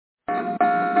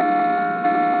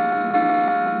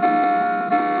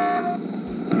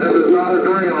is not a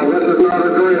drill. This is not a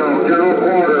drill. General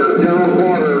quarters. General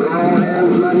quarters. All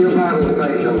hands man your battle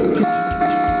stations.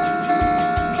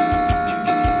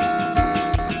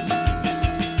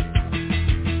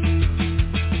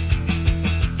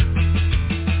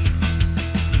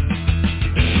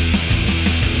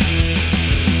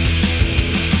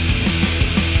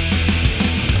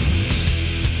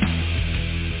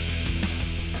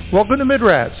 Welcome to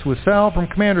Midrats with Sal from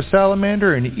Commander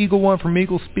Salamander and Eagle One from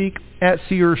Eagle Speak at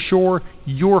Sea or Shore,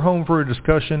 your home for a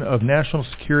discussion of national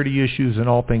security issues and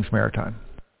all things maritime.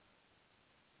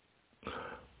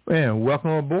 And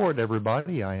welcome aboard,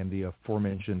 everybody. I am the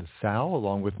aforementioned Sal,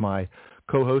 along with my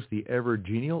co-host, the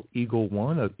ever-genial Eagle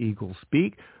One of Eagle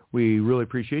Speak. We really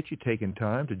appreciate you taking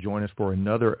time to join us for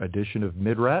another edition of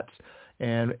Midrats.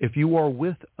 And if you are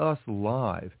with us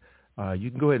live,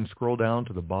 you can go ahead and scroll down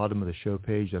to the bottom of the show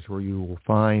page. That's where you will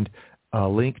find a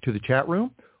link to the chat room.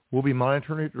 We'll be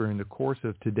monitoring it during the course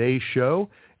of today's show.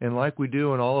 And like we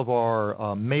do in all of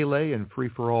our melee and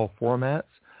free-for-all formats,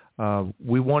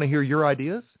 we want to hear your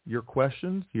ideas, your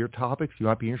questions, your topics you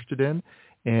might be interested in.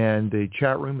 And the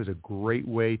chat room is a great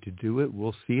way to do it.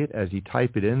 We'll see it as you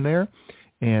type it in there,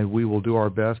 and we will do our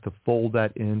best to fold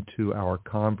that into our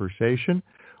conversation.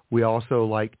 We also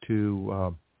like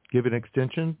to give an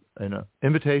extension, an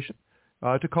invitation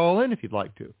to call in if you'd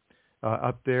like to.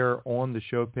 Up there on the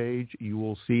show page, you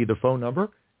will see the phone number.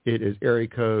 It is area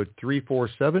code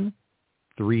 347-308-8397.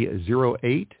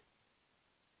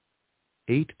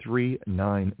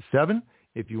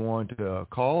 If you want to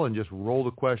call and just roll the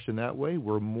question that way,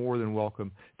 we're more than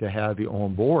welcome to have you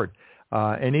on board.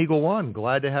 And Eagle One,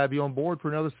 glad to have you on board for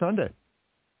another Sunday.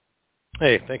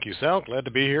 Hey, thank you, Sal. Glad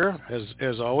to be here,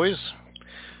 as always.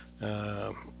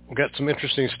 We've got some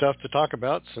interesting stuff to talk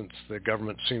about since the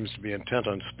government seems to be intent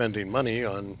on spending money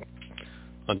on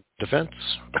defense.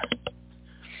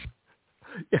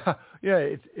 Yeah,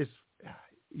 it's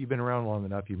you've been around long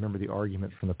enough. You remember the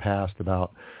arguments from the past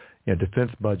about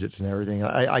defense budgets and everything.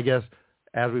 I guess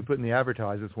as we put in the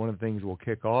advertisements, one of the things we'll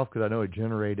kick off, because I know it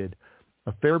generated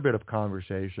a fair bit of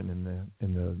conversation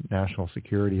in the national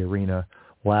security arena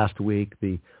last week.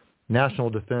 The National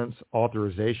Defense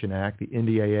Authorization Act, the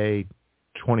NDAA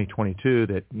 2022,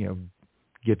 that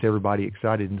gets everybody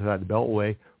excited inside the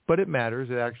Beltway, but it matters.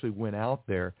 It actually went out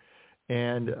there,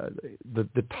 and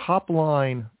the top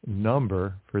line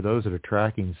number for those that are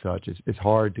tracking such is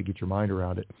hard to get your mind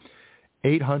around it.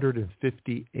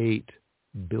 $858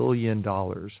 billion.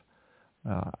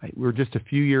 We're just a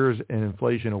few years in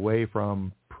inflation away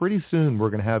from pretty soon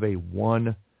we're going to have a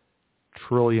 $1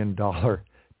 trillion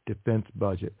defense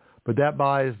budget. But that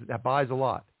buys a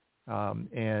lot,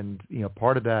 and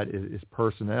part of that is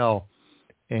personnel,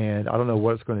 and I don't know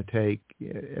what it's going to take.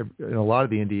 And a lot of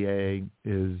the NDAA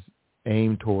is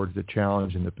aimed towards the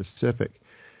challenge in the Pacific,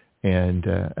 and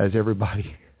as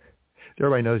everybody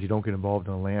knows, you don't get involved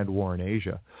in a land war in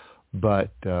Asia, but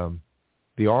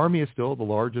the Army is still the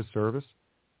largest service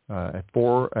at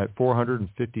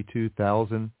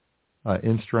 452,000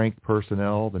 in-strength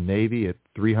personnel. The Navy at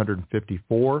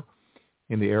 354.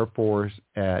 In the Air Force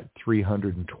at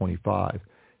 325.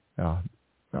 I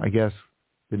guess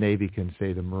the Navy can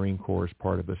say the Marine Corps is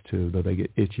part of this too, though they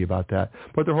get itchy about that.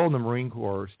 But they're holding the Marine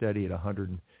Corps steady at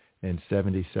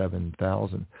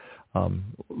 177,000.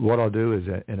 What I'll do is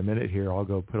in a minute here, I'll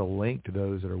go put a link to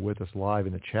those that are with us live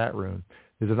in the chat room.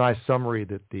 There's a nice summary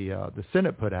that the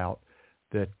Senate put out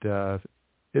that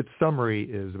its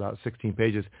summary is about 16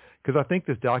 pages, because I think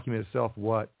this document itself,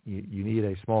 you need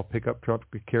a small pickup truck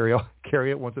to carry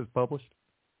it once it's published?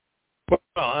 Well,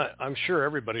 I'm sure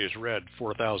everybody has read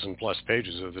 4,000 plus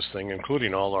pages of this thing,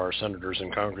 including all our senators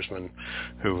and congressmen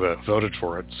who voted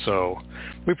for it. So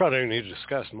we probably don't need to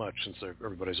discuss much since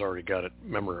everybody's already got it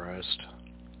memorized.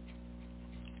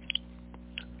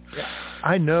 Yeah.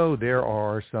 I know there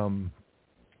are some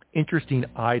interesting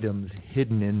items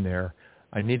hidden in there.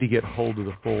 I need to get hold of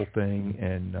the full thing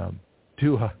and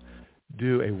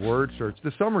do a word search.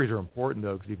 The summaries are important,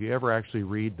 though, because if you ever actually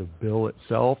read the bill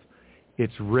itself,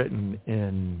 it's written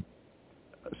in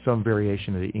some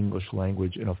variation of the English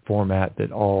language in a format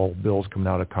that all bills coming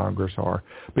out of Congress are.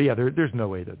 But, yeah, there's no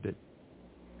way that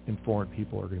informed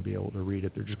people are going to be able to read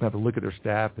it. They're just going to have to look at their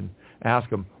staff and ask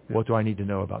them, what do I need to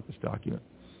know about this document?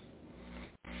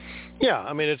 Yeah,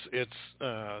 I mean, it's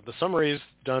the summaries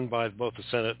done by both the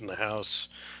Senate and the House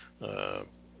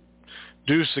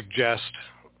do suggest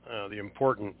the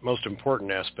most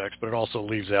important aspects, but it also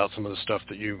leaves out some of the stuff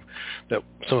that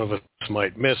some of us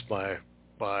might miss by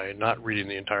not reading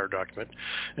the entire document.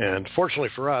 And fortunately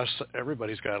for us,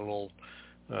 everybody's got a little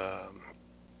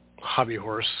hobby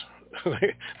horse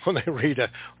when they read,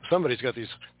 somebody's got these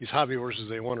hobby horses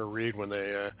they want to read when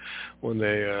they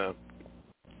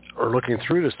are looking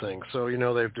through this thing. So,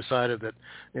 they've decided that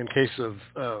in case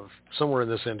of somewhere in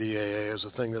this NDAA is a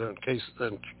thing that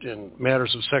in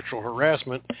matters of sexual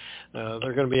harassment,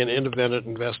 they're going to be an independent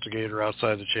investigator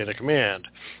outside the chain of command,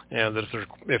 and that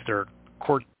if there are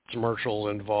court-martial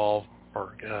involved,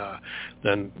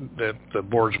 then the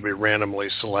boards will be randomly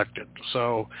selected.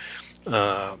 So,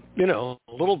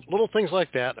 little things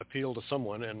like that appeal to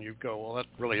someone, and you go, well, that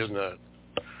really isn't a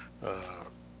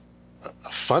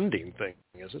funding thing,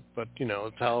 is it? But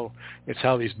it's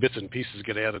how these bits and pieces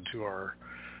get added to our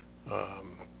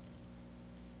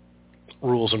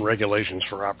rules and regulations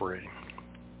for operating.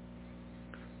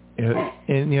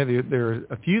 And there are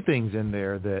a few things in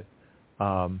there that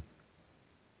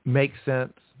make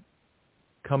sense,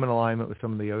 come in alignment with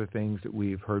some of the other things that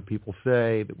we've heard people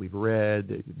say, that we've read,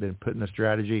 that have been put in the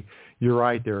strategy. You're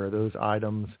right, there are those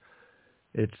items.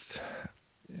 It's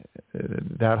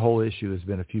that whole issue has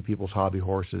been a few people's hobby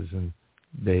horses, and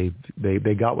they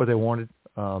got what they wanted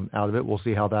out of it. We'll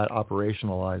see how that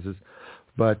operationalizes.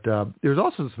 But there's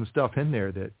also some stuff in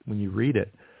there that when you read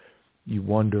it, you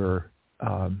wonder,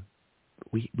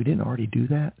 we didn't already do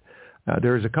that?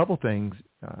 There's a couple things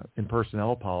in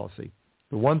personnel policy.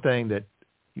 The one thing that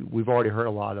we've already heard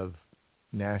a lot of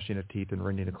gnashing of teeth and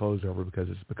rending of clothes over because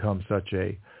it's become such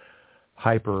a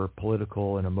hyper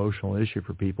political and emotional issue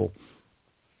for people.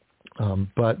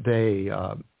 But they've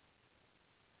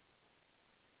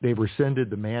rescinded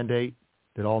the mandate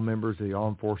that all members of the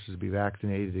armed forces be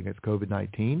vaccinated against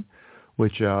COVID-19,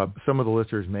 which some of the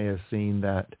listeners may have seen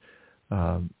that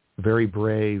very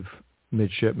brave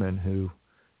midshipman who,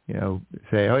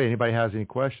 say, oh, anybody has any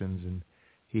questions? And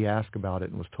he asked about it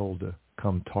and was told to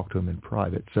come talk to him in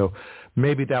private. So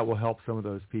maybe that will help some of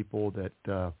those people that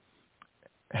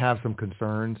have some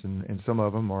concerns, and some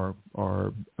of them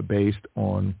are based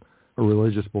on a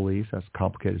religious belief. That's a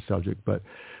complicated subject, but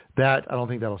I don't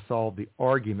think that'll solve the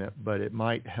argument, but it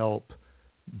might help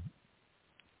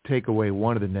take away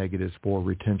one of the negatives for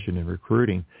retention and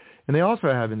recruiting. And they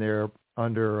also have in there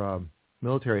under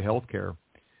military health care,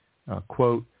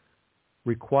 quote,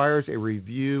 requires a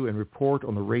review and report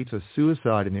on the rates of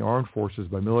suicide in the armed forces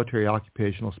by military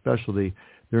occupational specialty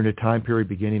during a time period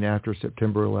beginning after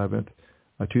September 11th,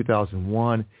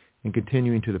 2001, and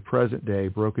continuing to the present day,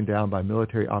 broken down by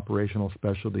military operational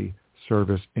specialty,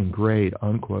 service, and grade,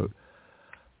 unquote.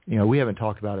 We haven't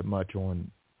talked about it much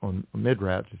on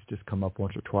MidRats. It's just come up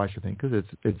once or twice, I think, because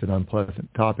it's an unpleasant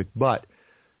topic. But,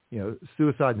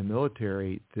 suicide in the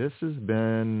military, this has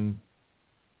been,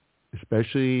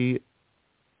 especially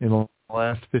in the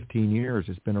last 15 years,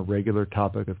 it's been a regular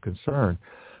topic of concern.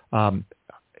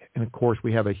 And, of course,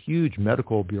 we have a huge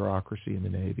medical bureaucracy in the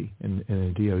Navy and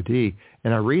in the DOD.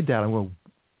 And I read that, and I go,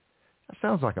 that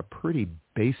sounds like a pretty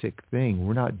basic thing.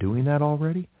 We're not doing that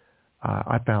already?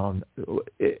 I found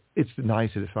it's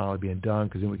nice that it's finally being done,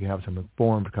 because then we can have some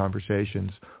informed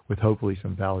conversations with hopefully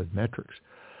some valid metrics.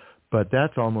 But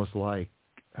that's almost like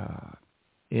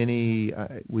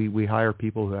we hire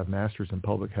people who have masters in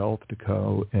public health to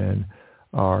go in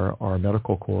our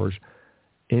medical corps.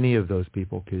 Any of those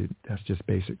people that's just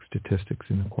basic statistics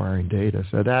and acquiring data.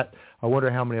 So that, I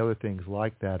wonder how many other things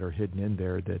like that are hidden in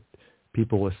there that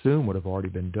people assume would have already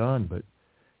been done, but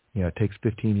it takes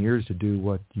 15 years to do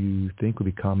what you think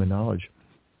would be common knowledge.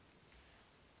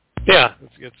 Yeah,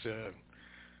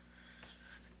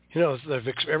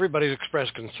 everybody's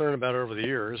expressed concern about it over the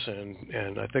years,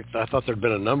 and I thought there'd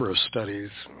been a number of studies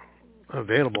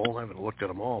available. I haven't looked at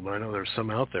them all, but I know there's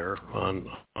some out there on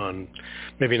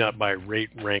maybe not by rate,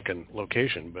 rank, and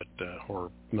location, but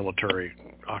or military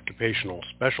occupational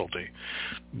specialty.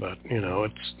 But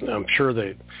I'm sure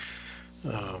they,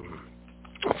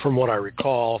 from what I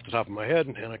recall off the top of my head,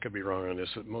 and I could be wrong on this,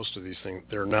 that most of these things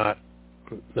they're not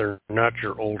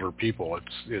your older people.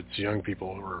 It's young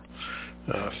people who are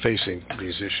facing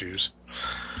these issues.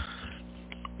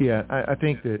 Yeah, I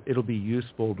think that it'll be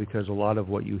useful because a lot of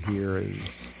what you hear is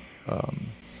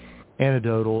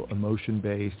anecdotal,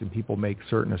 emotion-based, and people make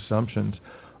certain assumptions.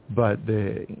 But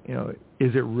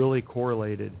is it really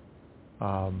correlated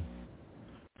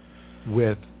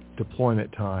with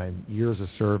deployment time, years of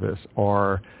service,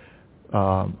 or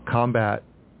combat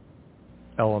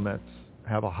elements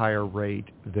have a higher rate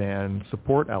than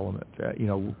support elements?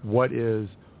 What is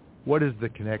the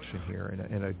connection here?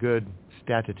 And a good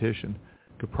statistician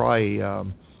could probably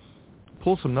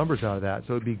pull some numbers out of that.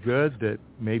 So it'd be good that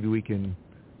maybe we can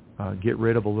get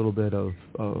rid of a little bit of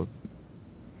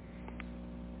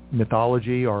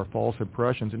mythology or false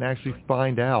impressions and actually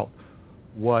find out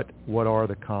what are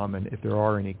the common, if there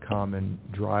are any common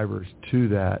drivers to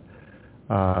that,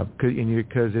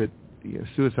 because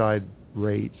suicide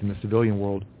rates in the civilian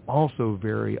world also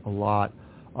vary a lot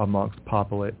amongst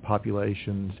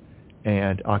populations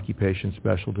and occupation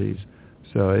specialties.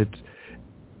 So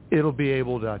it'll be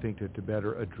able to, I think, to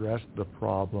better address the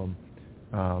problem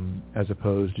as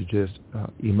opposed to just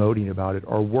emoting about it,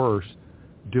 or worse,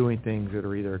 doing things that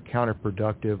are either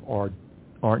counterproductive or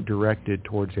aren't directed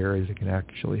towards areas that can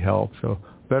actually help. So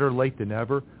better late than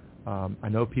never. I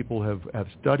know people have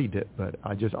studied it, but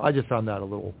I just found that a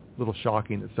little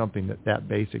shocking that something that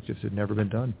basic just had never been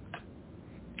done.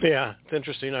 Yeah, it's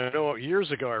interesting. I know years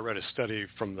ago I read a study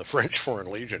from the French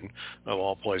Foreign Legion, of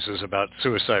all places, about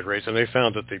suicide rates, and they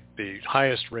found that the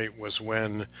highest rate was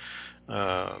when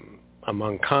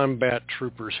among combat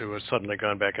troopers who had suddenly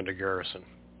gone back into garrison,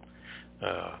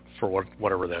 for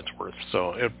whatever that's worth.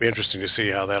 So it'd be interesting to see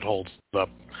how that holds up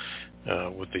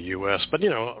with the U.S. But,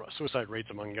 suicide rates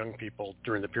among young people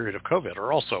during the period of COVID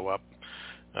are also up,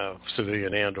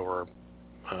 civilian and or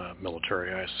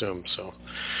military, I assume. So,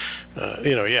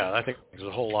 I think there's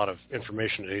a whole lot of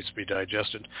information that needs to be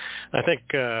digested. I think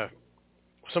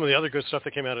some of the other good stuff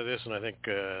that came out of this, and I think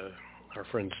our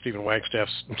friend Stephen Wagstaff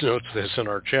notes this in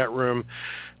our chat room,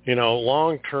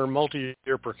 long-term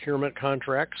multi-year procurement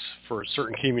contracts for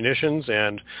certain key munitions.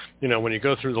 And, when you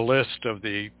go through the list of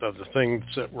the things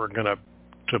that we're going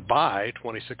to buy,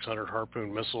 2,600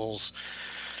 Harpoon missiles,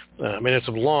 it's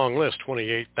a long list,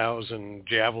 28,000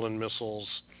 Javelin missiles,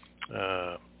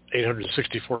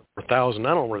 864,000, I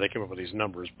don't know where they came up with these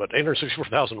numbers, but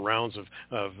 864,000 rounds of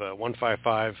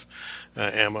 155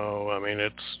 ammo.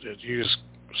 It's used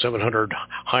 700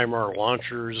 HIMAR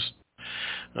launchers.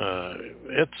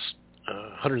 It's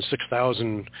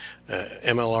 106,000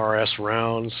 MLRS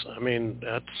rounds.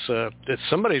 It's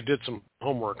somebody did some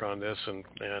homework on this and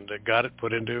got it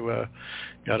put into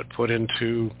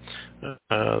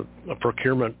a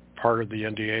procurement part of the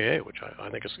NDAA, which I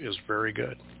think is very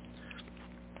good.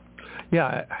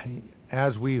 Yeah,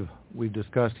 as we've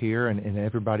discussed here, and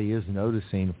everybody is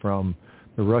noticing from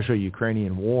the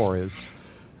Russia-Ukrainian war is.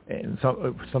 And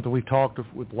something we've talked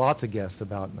with lots of guests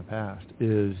about in the past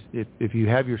is if you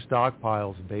have your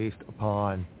stockpiles based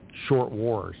upon short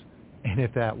wars, and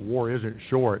if that war isn't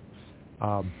short,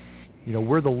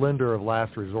 we're the lender of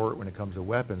last resort when it comes to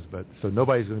weapons, but so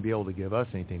nobody's going to be able to give us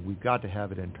anything. We've got to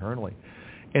have it internally.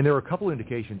 And there are a couple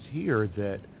indications here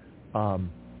that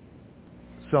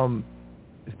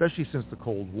especially since the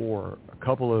Cold War, a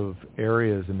couple of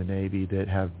areas in the Navy that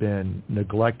have been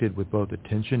neglected with both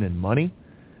attention and money.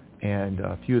 And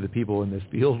a few of the people in this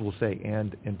field will say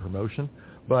and in promotion.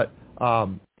 But,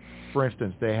 for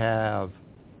instance, they have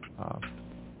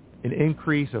an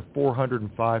increase of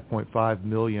 $405.5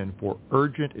 million for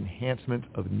urgent enhancement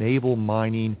of naval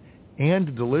mining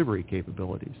and delivery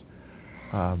capabilities.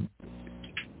 That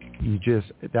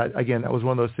was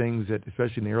one of those things that,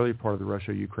 especially in the early part of the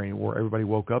Russia-Ukraine war, everybody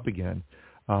woke up again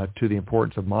to the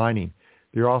importance of mining.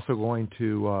 They're also going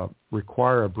to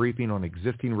require a briefing on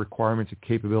existing requirements and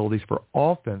capabilities for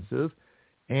offensive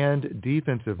and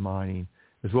defensive mining,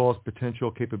 as well as potential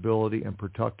capability and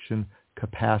production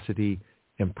capacity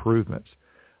improvements.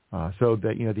 So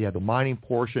that, they have the mining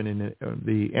portion in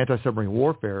the anti-submarine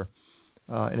warfare.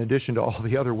 In addition to all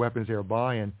the other weapons they're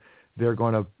buying, they're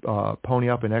going to pony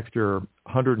up an extra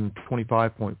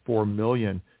 $125.4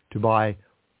 million to buy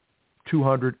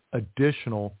 200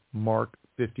 additional Mark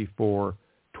 54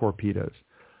 torpedoes,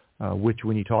 which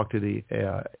when you talk to the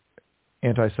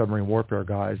anti-submarine warfare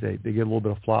guys, they get a little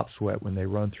bit of flop sweat when they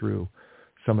run through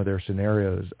some of their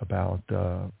scenarios about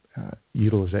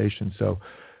utilization. So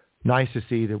nice to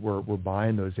see that we're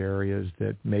buying those areas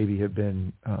that maybe have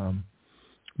been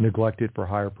neglected for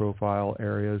higher profile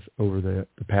areas over the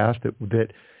past,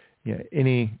 that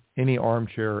any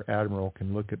armchair admiral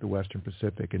can look at the Western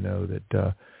Pacific and know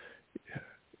that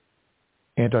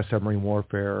anti-submarine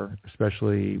warfare,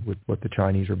 especially with what the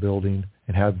Chinese are building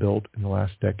and have built in the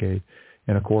last decade,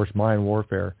 and of course mine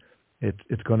warfare,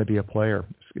 it's going to be a player,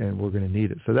 and we're going to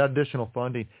need it. So that additional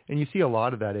funding, and you see a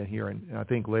lot of that in here, and I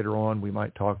think later on we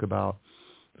might talk about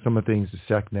some of the things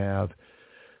the SecNav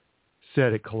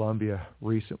said at Columbia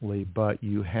recently, but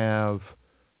you have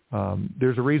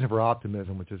there's a reason for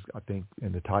optimism, which is, I think,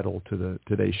 in the title to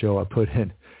today's show I put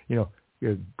in,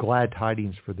 glad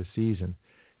tidings for the season.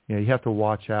 You have to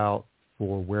watch out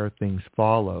for where things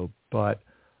follow, but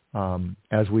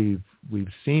as we've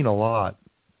seen a lot,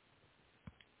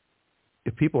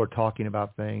 if people are talking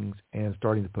about things and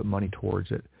starting to put money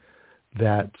towards it,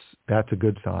 that's a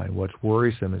good sign. What's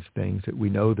worrisome is things that we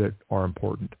know that are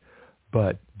important,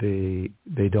 but they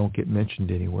don't get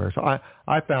mentioned anywhere. So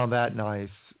I found that nice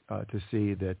to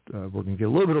see that we're going to get a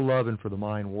little bit of loving for the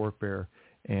mine warfare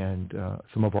and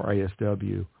some of our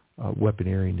ASW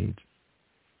weaponry needs.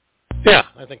 Yeah,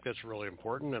 I think that's really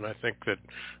important, and I think that,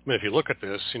 if you look at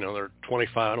this, there are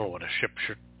 25, I don't know what a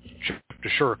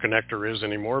ship-to-shore connector is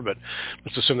anymore, but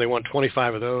let's assume they want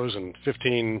 25 of those and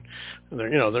 15,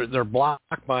 they're block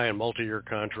buy and multi-year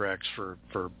contracts for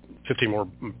 15 more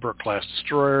Burke-class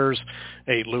destroyers,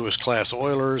 8 Lewis-class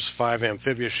oilers, 5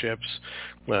 amphibious ships,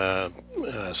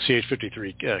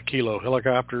 CH-53 Kilo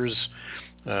helicopters,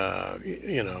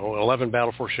 11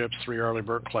 Battle Force ships, 3 Arleigh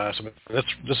Burke class.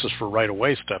 This is for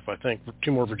right-of-way stuff, I think.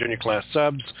 2 more Virginia-class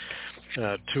subs,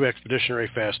 2 expeditionary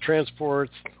fast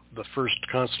transports, the first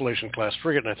Constellation-class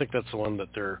frigate, and I think that's the one that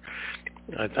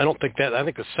I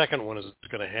think the second one is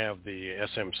going to have the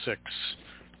SM-6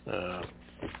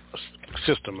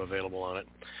 system available on it.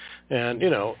 And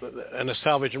and a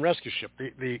salvage and rescue ship.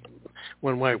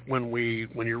 When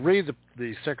you read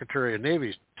the Secretary of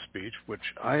Navy's speech, which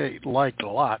I liked a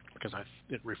lot because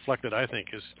it reflected, I think,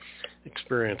 his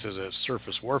experience as a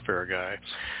surface warfare guy.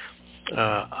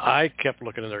 I kept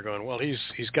looking at there, going, well,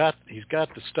 he's got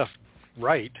the stuff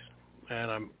right,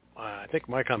 and I think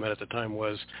my comment at the time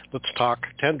was, let's talk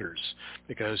tenders,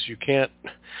 because you can't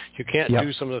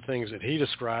do some of the things that he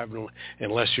described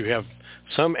unless you have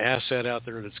some asset out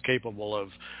there that's capable of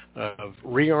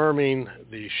rearming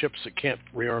the ships that can't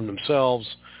rearm themselves,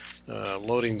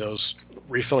 refilling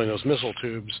those missile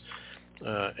tubes,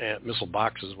 and missile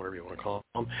boxes, whatever you want to call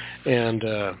them, and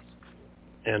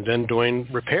then doing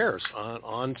repairs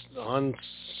on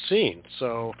scene.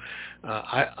 So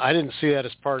I didn't see that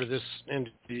as part of this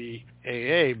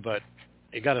NDAA, but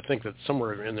you got to think that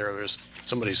somewhere in there there's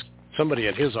somebody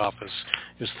at his office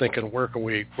is thinking, where can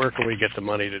we get the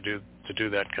money to do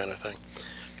that kind of thing.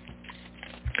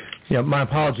 Yeah, my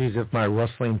apologies if my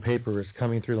rustling paper is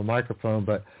coming through the microphone,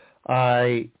 but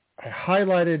I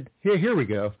highlighted here we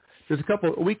go. There's a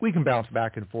couple. We can bounce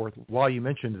back and forth. While you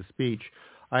mentioned the speech,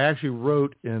 I actually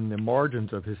wrote in the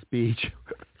margins of his speech,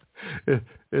 in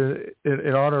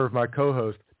honor of my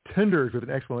co-host, tenders with an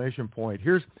exclamation point.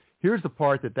 Here's the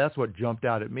part that's what jumped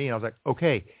out at me. And I was like,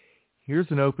 okay, here's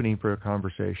an opening for a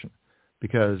conversation,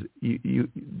 because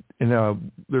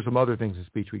there's some other things in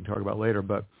speech we can talk about later,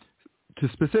 but to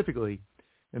specifically,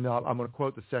 and I'm going to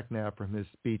quote the SecNav from his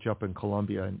speech up in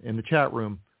Columbia. And in the chat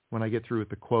room, when I get through with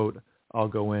the quote, I'll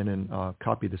go in and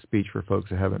copy the speech for folks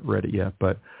that haven't read it yet.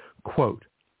 But, quote,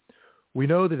 "We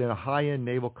know that in a high-end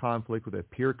naval conflict with a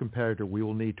peer competitor, we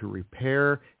will need to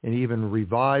repair and even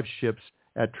revive ships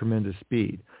at tremendous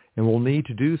speed, and we'll need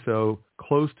to do so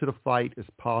close to the fight as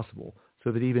possible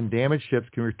so that even damaged ships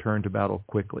can return to battle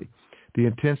quickly. The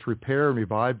intense repair and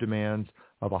revive demands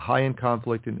of a high-end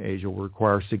conflict in Asia will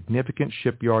require significant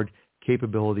shipyard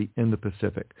capability in the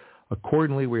Pacific.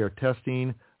 Accordingly, we are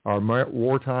testing our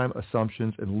wartime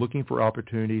assumptions and looking for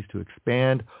opportunities to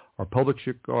expand our public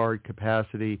shipyard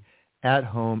capacity at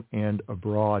home and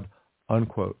abroad,"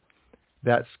 unquote.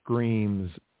 That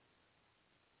screams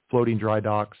floating dry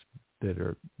docks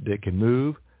that can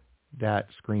move.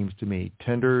 That screams to me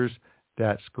tenders.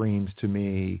 That screams to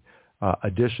me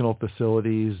additional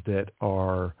facilities that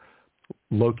are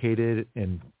located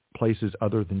in places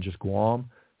other than just Guam.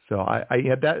 So I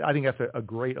think that's a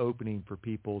great opening for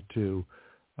people to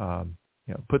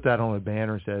put that on a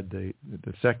banner and said the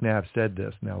SecNav said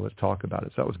this. Now let's talk about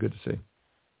it. So that was good to see.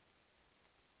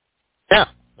 Yeah,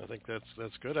 I think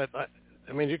that's good. I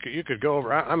mean, you could go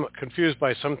over. I'm confused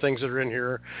by some things that are in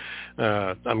here.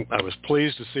 I was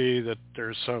pleased to see that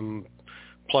there's some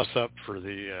plus up for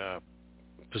the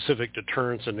Pacific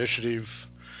Deterrence Initiative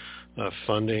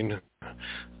funding.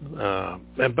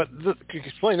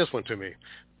 Explain this one to me.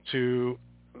 The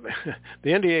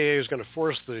NDAA is going to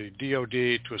force the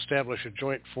DOD to establish a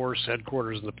joint force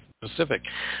headquarters in the Pacific.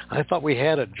 I thought we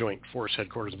had a joint force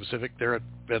headquarters in the Pacific there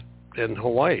in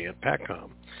Hawaii at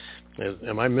PACCOM.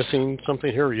 Am I missing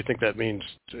something here, or do you think that means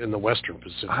in the Western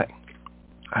Pacific?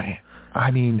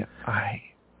 I mean, I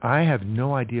have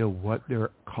no idea what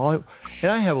they're calling,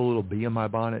 and I have a little bee in my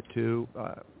bonnet too.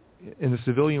 In the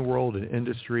civilian world and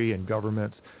industry and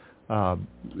governments,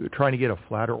 trying to get a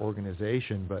flatter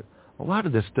organization, but a lot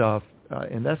of this stuff,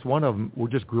 and that's one of them, we're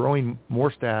just growing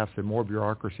more staffs and more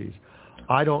bureaucracies.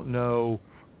 I don't know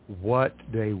what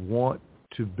they want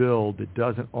to build that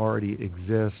doesn't already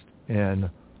exist in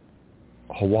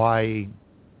Hawaii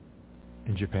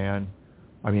and Japan.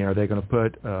 I mean, are they going to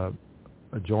put a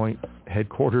joint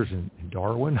headquarters in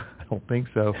Darwin? I don't think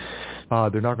so.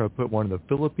 They're not going to put one in the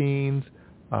Philippines.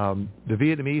 The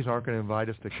Vietnamese aren't going to invite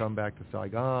us to come back to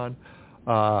Saigon.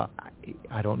 I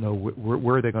don't know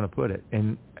where are they going to put it.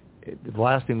 And the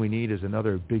last thing we need is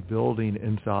another big building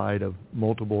inside of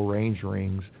multiple range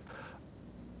rings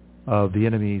of the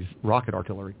enemy's rocket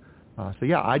artillery. So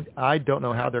yeah, I don't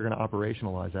know how they're going to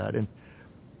operationalize that. And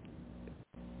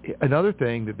another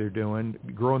thing that they're doing,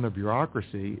 growing the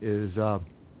bureaucracy, is they're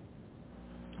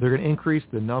going to increase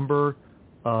the number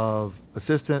of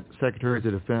assistant secretaries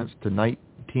of defense to 19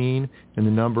 and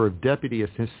the number of deputy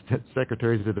assistant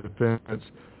secretaries of defense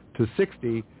to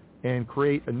 60 and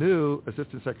create a new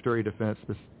assistant secretary of defense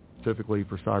specifically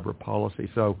for cyber policy.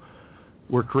 So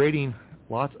we're creating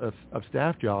lots of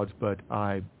staff jobs, but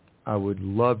I would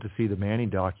love to see the Manning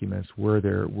documents where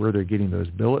they're getting those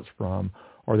billets from.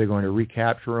 Are they going to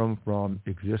recapture them from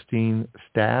existing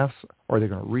staffs? Are they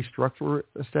going to restructure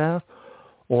a staff?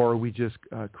 Or are we just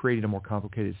creating a more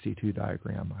complicated C2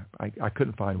 diagram? I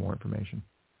couldn't find more information.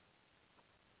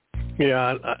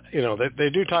 Yeah, they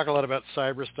do talk a lot about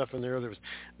cyber stuff in there.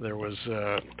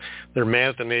 They're mad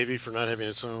at the Navy for not having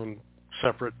its own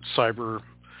separate cyber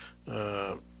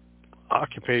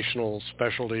occupational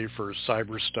specialty for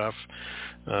cyber stuff.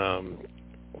 I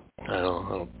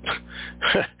don't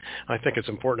I think it's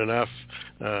important enough,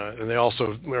 and they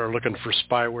also are looking for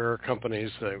spyware companies.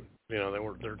 They're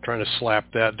trying to slap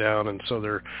that down, and so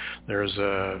there's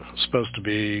supposed to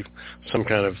be some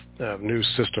kind of new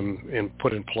system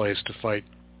put in place to fight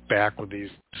back with these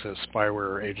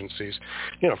spyware agencies.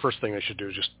 First thing they should do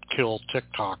is just kill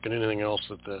TikTok and anything else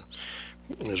that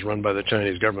is run by the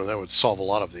Chinese government. That would solve a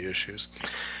lot of the issues.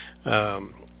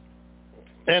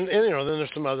 And then there's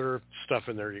some other stuff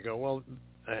in there. You go, well,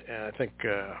 I think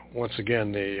once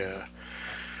again the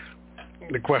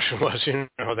question was,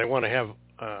 they want to have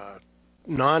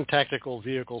non-tactical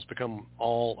vehicles become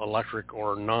all electric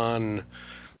or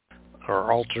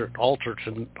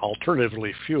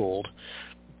alternatively fueled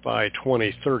by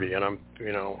 2030, and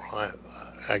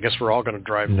I guess we're all going to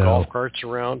drive golf carts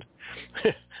around.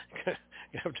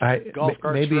 Golf carts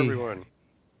for everyone.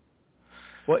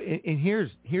 Well, and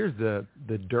here's the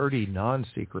dirty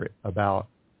non-secret about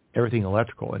everything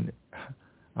electrical, and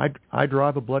I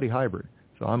drive a bloody hybrid,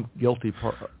 so I'm guilty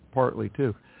partly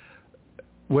too.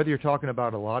 Whether you're talking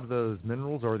about a lot of those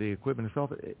minerals or the equipment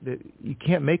itself, you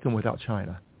can't make them without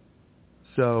China.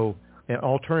 So, and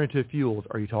alternative fuels,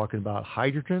 are you talking about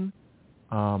hydrogen?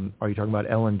 Are you talking about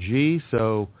LNG?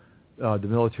 So the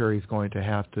military is going to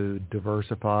have to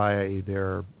diversify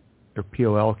their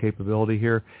POL capability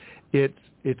here. It's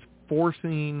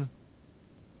forcing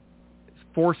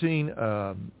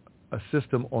a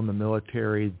system on the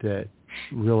military that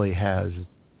really has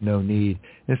no need,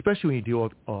 and especially when you deal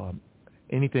with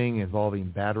anything involving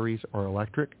batteries or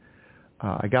electric.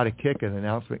 I got a kick. An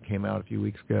announcement came out a few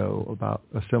weeks ago about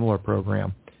a similar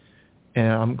program,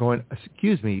 and I'm going,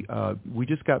 excuse me, we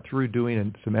just got through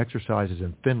doing some exercises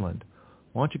in Finland.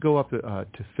 Why don't you go up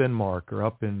to Finnmark or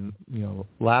up in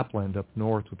Lapland up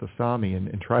north with the Sami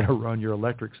and try to run your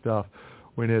electric stuff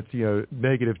when it's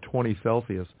negative 20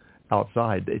 Celsius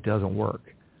outside? It doesn't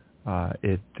work.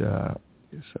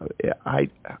 So I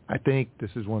think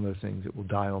this is one of those things that will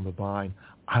die on the vine.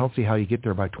 I don't see how you get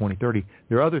there by 2030.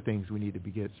 There are other things we need to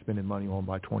be spending money on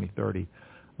by 2030.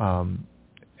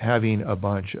 Having a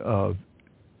bunch of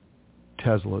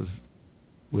Teslas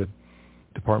with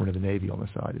Department of the Navy on the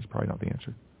side is probably not the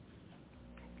answer.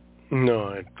 No,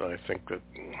 I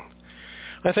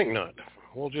think not.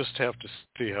 We'll just have to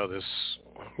see how this,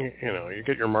 you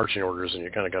get your marching orders and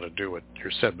you kind of got to do what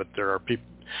you're said, but there are people,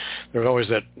 there's always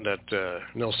that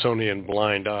Nelsonian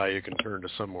blind eye you can turn to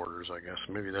some orders, I guess.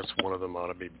 Maybe that's one of them ought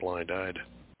to be blind-eyed.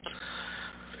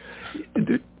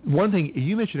 One thing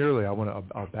you mentioned earlier,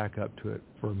 I'll back up to it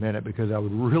for a minute because I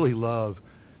would really love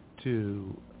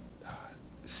to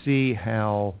see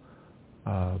how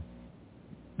the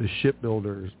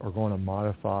shipbuilders are going to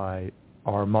modify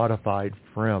our modified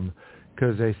FRIM,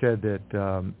 because they said that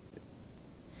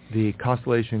the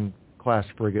Constellation-class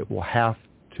frigate will have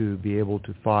to be able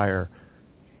to fire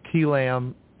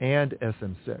TLAM and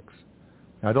SM-6.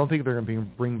 Now, I don't think they're going to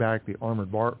bring back the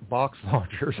armored box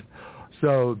launchers,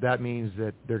 so that means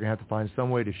that they're going to have to find some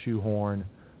way to shoehorn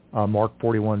Mark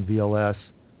 41 VLS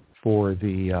for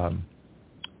the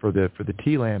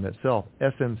TLAM itself.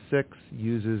 SM-6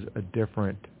 uses a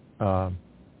different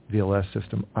VLS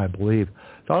system, I believe.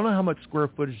 So I don't know how much square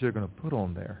footage they're going to put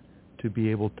on there to be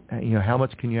able to, how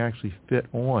much can you actually fit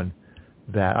on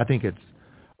that. I think it's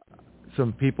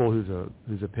some people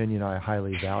whose opinion I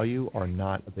highly value are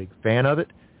not a big fan of it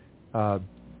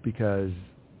because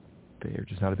they're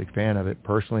just not a big fan of it.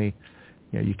 Personally,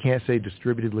 you can't say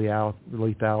distributed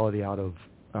lethality out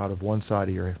of one side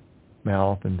of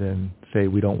mouth and then say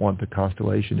we don't want the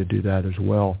Constellation to do that as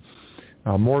well.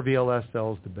 More VLS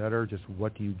cells, the better. Just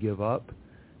what do you give up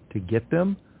to get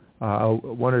them? I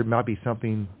wonder, it might be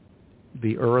something,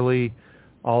 the early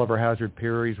Oliver Hazard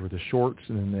Pearies were the shorts,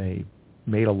 and then they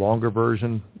made a longer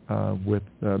version with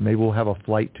maybe we'll have a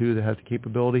Flight 2 that has the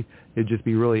capability. It'd just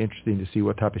be really interesting to see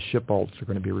what type of ship bolts are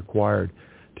going to be required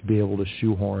to be able to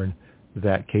shoehorn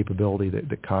that capability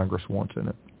that Congress wants in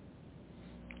it.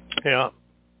 Yeah,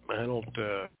 I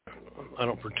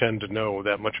don't pretend to know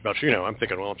that much about, I'm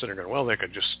thinking, I'm sitting there going, they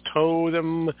could just tow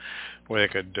them, or they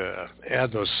could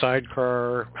add those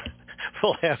sidecar.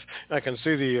 I can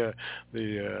see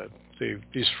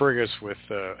these frigates with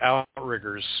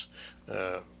outriggers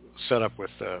set up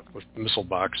with missile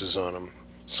boxes on them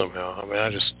somehow. I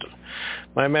mean,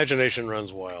 my imagination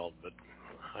runs wild, but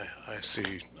I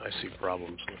see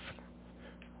problems with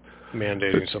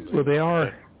mandating something.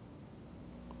 Well,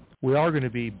 we are going to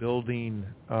be building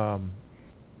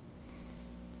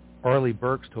Arleigh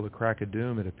Burkes till the crack of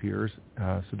doom, it appears.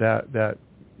 So that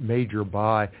major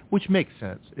buy, which makes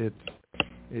sense. It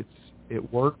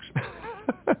works.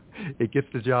 It gets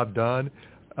the job done.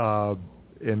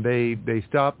 And they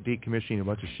stopped decommissioning a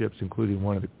bunch of ships, including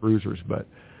one of the cruisers. But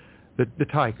the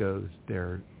Tychos,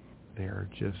 they're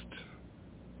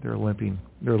limping.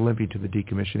 They're limping to the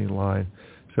decommissioning line.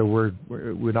 So we're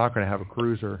not going to have a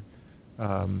cruiser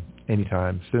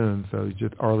anytime soon. So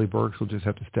just Arleigh Burkes will just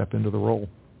have to step into the role.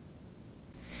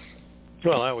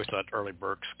 Well, I always thought Arleigh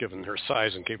Burkes, given her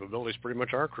size and capabilities, pretty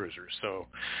much are cruisers. So,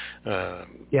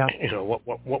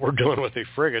 what we're doing with the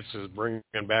frigates is bringing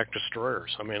back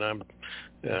destroyers. I mean, I'm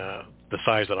the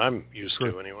size that I'm used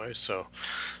to anyway. So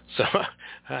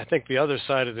I think the other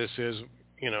side of this is,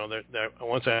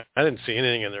 once I didn't see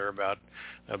anything in there about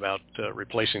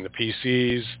replacing the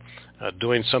PCs,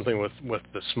 doing something with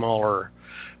the smaller,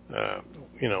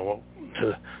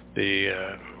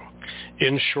 the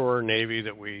inshore Navy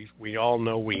that we all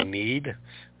know we need,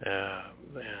 and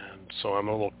so I'm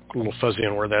a little fuzzy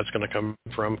on where that's going to come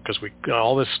from, because we got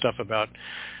all this stuff about,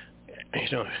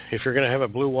 if you're going to have a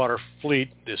blue water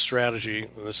fleet, the strategy,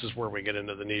 and this is where we get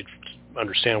into the need to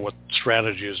understand what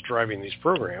strategy is driving these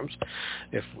programs.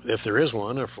 If there is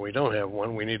one, if we don't have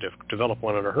one, we need to develop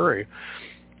one in a hurry.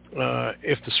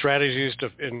 If the strategy is to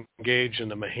engage in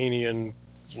the Mahanian,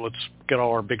 let's get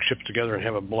all our big ships together and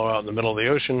have a blowout in the middle of the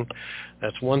ocean,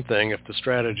 that's one thing. If the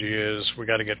strategy is we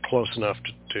got to get close enough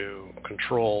to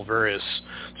control various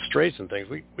straits and things,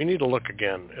 we need to look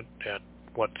again at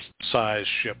what size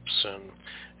ships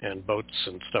and boats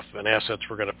and stuff and assets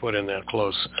we're going to put in that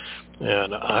close.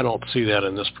 And I don't see that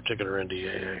in this particular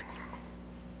NDAA.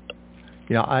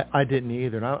 I didn't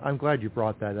either. And I'm glad you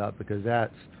brought that up, because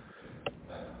that's,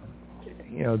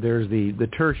 there's the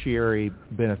tertiary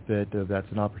benefit of that's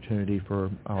an opportunity for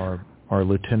our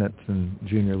lieutenants and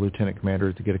junior lieutenant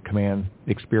commanders to get a command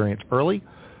experience early,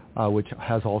 which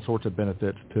has all sorts of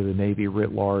benefits to the Navy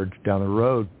writ large down the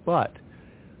road. But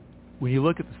when you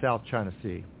look at the South China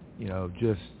Sea,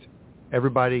 just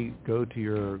everybody go to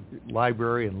your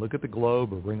library and look at the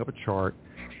globe or bring up a chart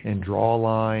and draw a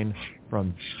line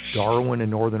from Darwin in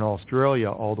northern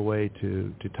Australia all the way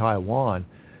to Taiwan.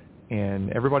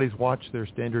 And everybody's watched their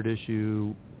standard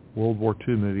issue World War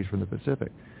II movies from the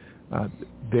Pacific.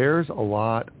 There's a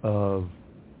lot of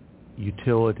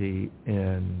utility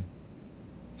in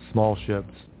small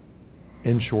ships,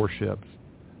 inshore ships,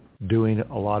 doing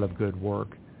a lot of good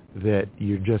work that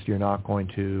you're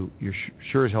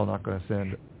sure as hell not going to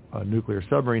send a nuclear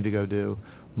submarine to go do,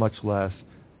 much less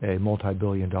a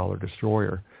multi-billion-dollar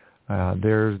destroyer.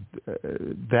 There's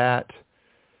that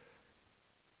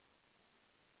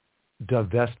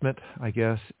divestment, I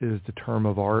guess, is the term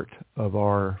of art of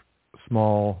our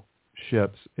small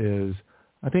ships, is,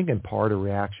 I think, in part a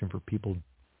reaction for people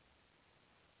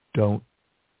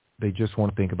they just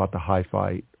want to think about the high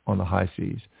fight on the high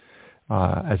seas,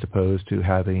 as opposed to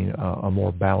having a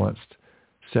more balanced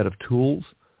set of tools.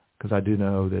 Because I do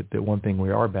know that one thing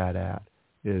we are bad at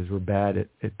is we're bad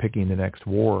at picking the next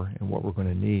war and what we're going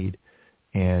to need.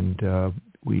 And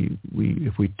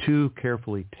if we too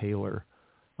carefully tailor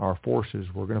our forces,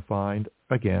 we're going to find,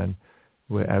 again,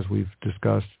 as we've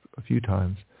discussed a few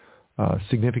times,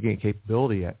 significant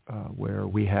capability where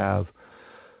we have,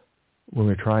 when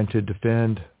we're trying to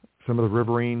defend some of the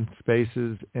riverine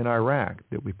spaces in Iraq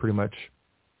that we pretty much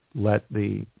let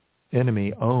the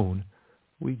enemy own,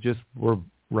 we're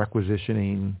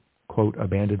requisitioning, quote,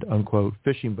 abandoned, unquote,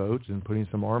 fishing boats and putting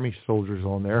some Army soldiers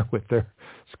on there with their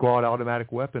squad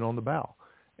automatic weapon on the bow.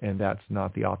 And that's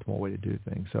not the optimal way to do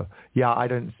things. So, I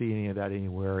didn't see any of that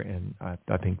anywhere, and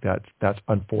I think that's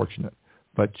unfortunate.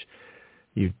 But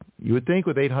you would think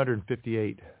with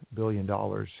 $858 billion,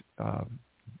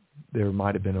 there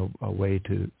might have been a way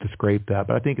to scrape that.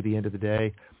 But I think at the end of the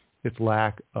day, it's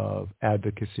lack of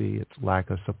advocacy, it's lack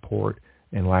of support,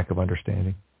 and lack of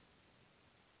understanding.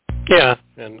 Yeah,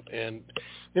 and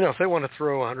if they want to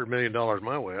throw $100 million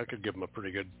my way, I could give them a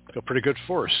pretty good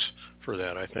force for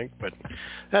that, I think. But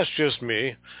that's just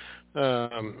me.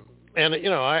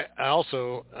 I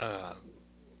also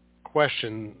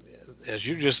question, as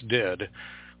you just did,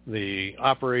 the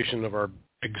operation of our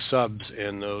big subs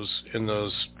in those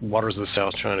waters of the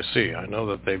South China Sea. I know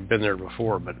that they've been there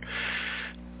before, but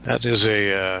that is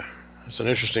it's an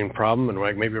interesting problem,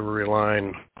 and maybe we're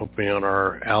relying, hoping on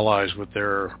our allies with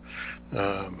their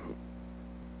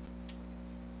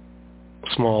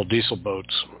small diesel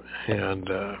boats and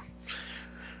to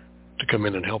come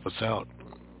in and help us out,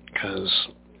 because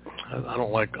I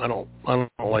don't like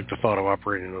the thought of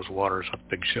operating those waters with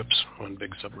big ships on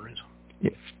big submarines.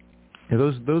 Yeah,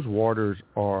 those waters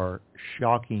are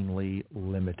shockingly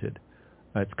limited.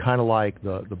 It's kind of like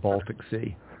the Baltic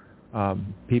Sea.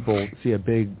 People see a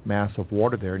big mass of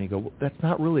water there, and you go, well, that's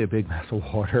not really a big mass of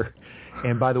water.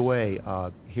 And by the way,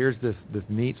 here's this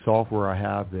neat software I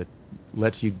have that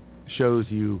shows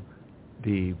you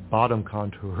the bottom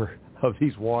contour of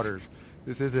these waters.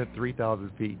 This isn't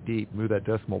 3,000 feet deep. Move that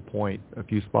decimal point a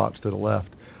few spots to the left.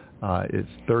 It's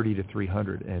 30 to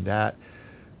 300, and that,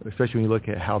 especially when you look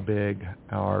at how big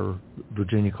our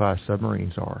Virginia-class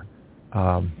submarines are,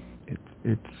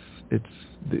 it's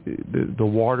the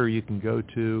water you can go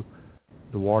to,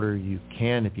 the water you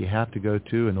can if you have to go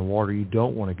to, and the water you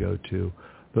don't want to go to.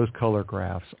 Those color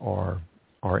graphs are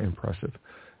impressive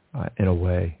in a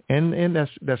way, and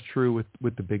that's true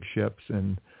with the big ships,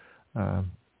 and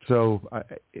so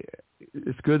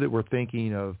it's good that we're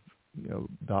thinking of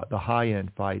the high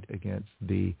end fight against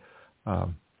the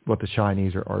what the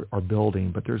Chinese are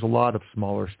building, but there's a lot of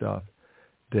smaller stuff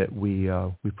that we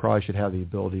probably should have the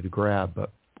ability to grab,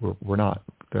 but we're not.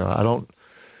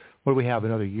 What do we have,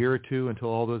 another year or two until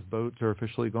all those boats are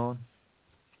officially gone?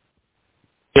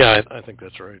 Yeah, I think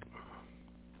that's right.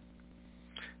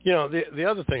 The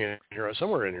other thing in here,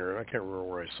 somewhere in here, I can't remember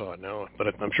where I saw it now, but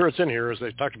I'm sure it's in here, is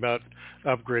they talked about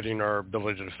upgrading our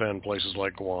ability to defend places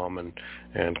like Guam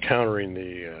and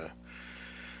countering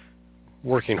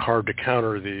working hard to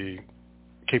counter the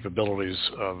capabilities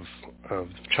of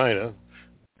China,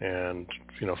 and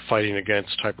fighting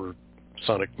against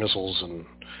hypersonic missiles and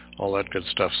all that good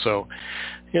stuff. So,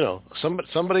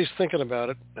 somebody's thinking about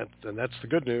it, and that's the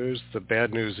good news. The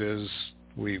bad news is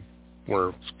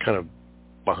we're kind of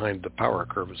behind the power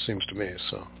curve, it seems to me.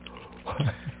 So,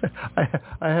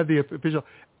 I have the official.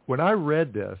 When I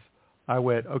read this, I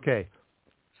went, okay.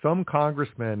 Some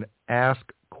congressmen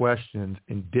asked questions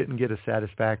and didn't get a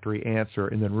satisfactory answer,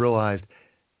 and then realized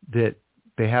that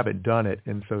they haven't done it,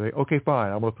 and so okay,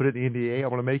 fine, I'm going to put it in the NDA. I'm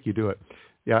going to make you do it.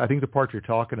 Yeah, I think the part you're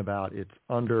talking about, it's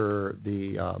under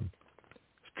the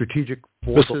strategic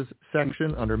forces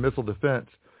section under missile defense.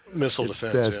 Missile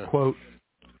defense says, yeah. Quote,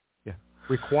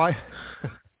 require.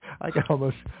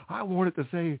 I wanted to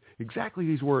say exactly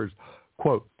these words.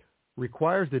 Quote,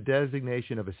 requires the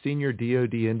designation of a senior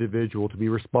DoD individual to be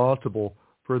responsible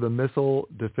for the missile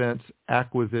defense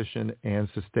acquisition and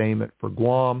sustainment for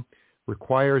Guam.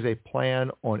 Requires a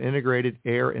plan on integrated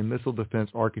air and missile defense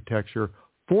architecture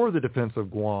for the defense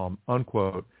of Guam,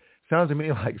 unquote. Sounds to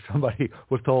me like somebody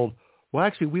was told, well,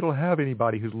 actually, we don't have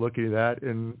anybody who's looking at that,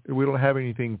 and we don't have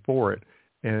anything for it.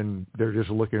 And they're just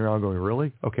looking around going,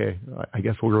 really? Okay, I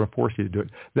guess we're going to force you to do it.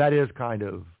 That is kind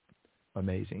of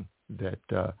amazing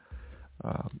that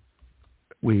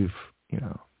we've,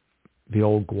 the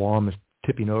old Guam is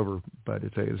tipping over, but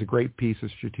it's a great piece of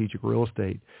strategic real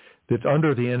estate that's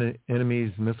under the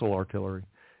enemy's missile artillery,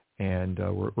 and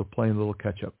we're playing a little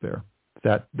catch-up there.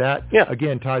 That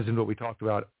again ties into what we talked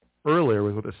about earlier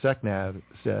with what the SECNAV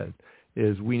said,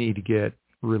 is we need to get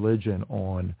religion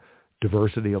on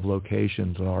diversity of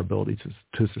locations and our ability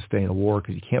to sustain a war,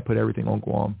 because you can't put everything on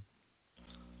Guam.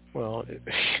 Well,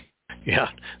 yeah,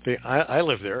 I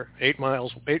live there, 8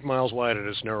 miles wide at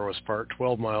its narrowest part,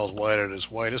 12 miles wide at its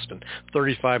widest, and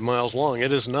 35 miles long.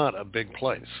 It is not a big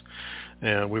place.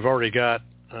 And we've already got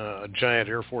a giant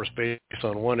Air Force base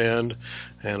on one end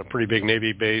and a pretty big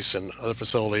Navy base and other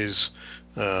facilities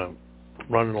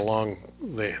running along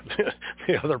the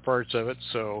other parts of it.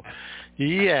 So,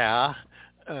 yeah,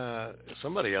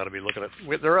 somebody ought to be looking at.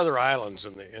 There are other islands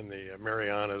in the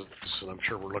Marianas, and I'm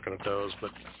sure we're looking at those.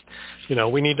 But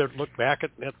we need to look back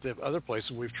at the other places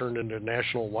we've turned into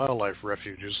national wildlife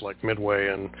refuges, like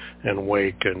Midway and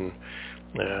Wake and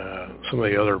some of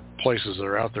the other places that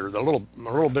are out there. They're a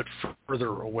little bit further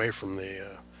away from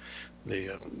the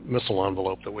missile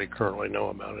envelope that we currently know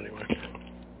about anyway.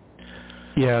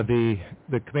 Yeah, the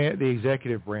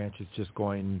executive branch is just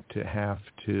going to have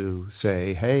to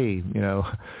say, hey,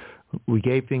 we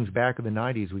gave things back in the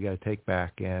 90s, we got to take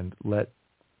back and let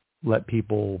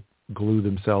people glue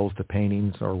themselves to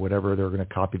paintings or whatever they're going to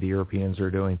copy the Europeans are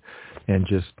doing, and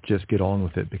just get on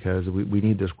with it, because we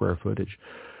need the square footage.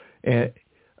 And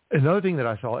another thing that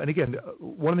I saw, and again,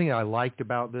 one thing I liked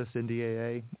about this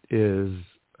NDAA is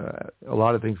a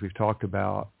lot of things we've talked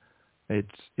about.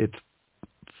 It's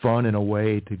fun in a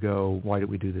way to go, why did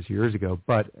we do this years ago?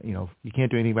 But, you can't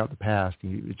do anything about the past.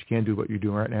 You can do what you're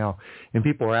doing right now. And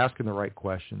people are asking the right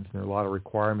questions. And there are a lot of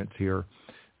requirements here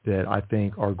that I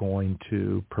think are going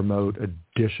to promote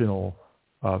additional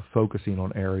focusing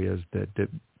on areas that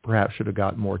perhaps should have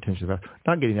gotten more attention about.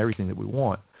 Not getting everything that we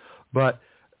want, but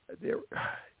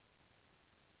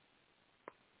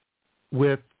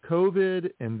with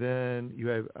COVID, and then you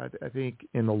have, I think,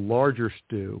 in the larger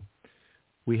stew,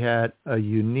 we had a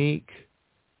unique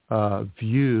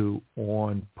view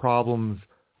on problems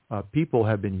people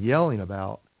have been yelling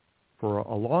about for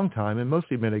a long time and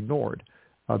mostly been ignored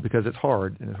because it's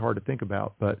hard and it's hard to think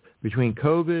about. But between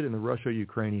COVID and the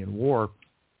Russia-Ukrainian war,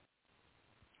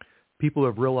 people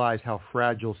have realized how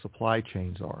fragile supply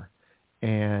chains are.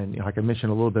 And like I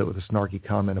mentioned a little bit with a snarky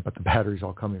comment about the batteries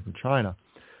all coming from China.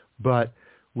 But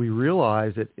we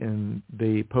realize that in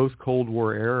the post-Cold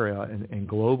War era and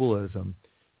globalism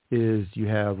is you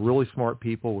have really smart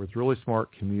people with really smart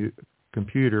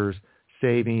computers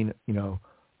saving,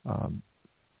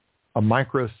 a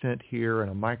microcent here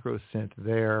and a microcent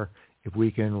there. If we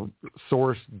can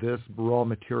source this raw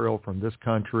material from this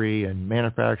country and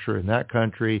manufacture in that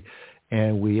country,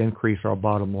 and we increase our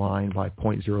bottom line by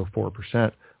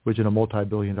 0.04%, which in a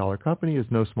multi-billion-dollar company is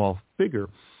no small figure.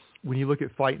 When you look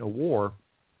at fighting a war,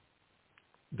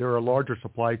 there are larger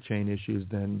supply chain issues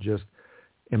than just,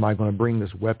 am I going to bring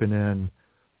this weapon in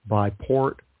by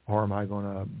port, or am I going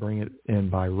to bring it in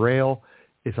by rail?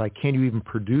 It's like, can you even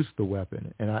produce the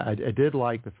weapon? And I did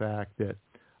like the fact that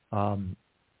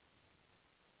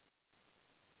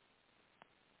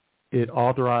it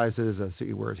authorizes,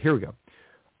 here we go,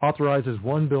 authorizes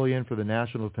 $1 billion for the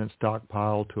National Defense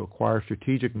Stockpile to acquire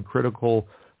strategic and critical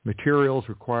materials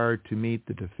required to meet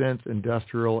the defense,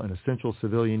 industrial, and essential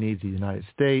civilian needs of the United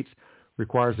States,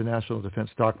 requires the National Defense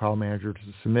Stockpile Manager to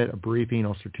submit a briefing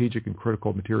on strategic and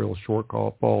critical materials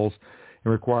shortfalls,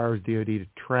 and requires DoD to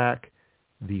track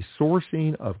the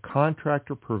sourcing of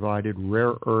contractor-provided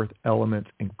rare earth elements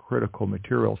and critical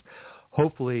materials.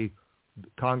 Hopefully,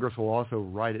 Congress will also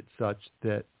write it such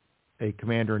that a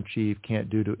commander-in-chief can't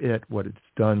do to it what it's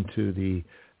done to the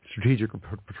Strategic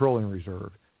Petroleum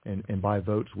Reserve and buy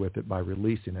votes with it by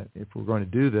releasing it. If we're going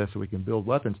to do this so we can build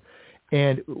weapons.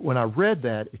 And when I read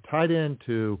that, it tied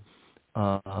into,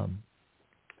 and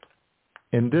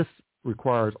this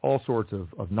requires all sorts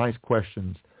of nice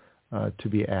questions to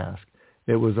be asked.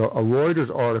 It was a Reuters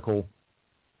article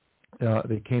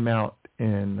that came out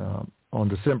on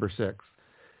December 6th.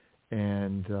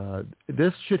 And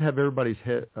this should have everybody's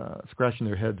head scratching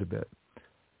their heads a bit.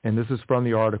 And this is from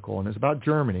the article, and it's about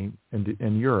Germany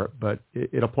and Europe, but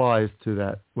it applies to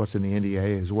that, what's in the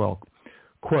NDAA as well.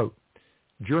 Quote,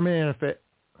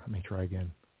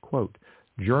 Quote,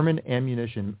 German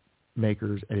ammunition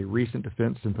makers at a recent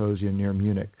defense symposium near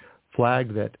Munich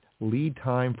flagged that lead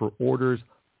time for orders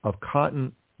of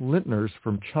cotton lintners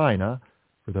from China,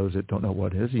 for those that don't know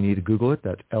what it is, you need to Google it,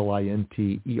 that's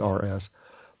LINTERS,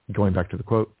 going back to the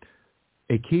quote,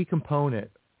 a key component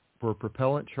for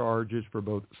propellant charges for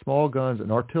both small guns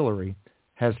and artillery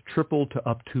has tripled to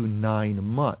up to 9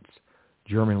 months,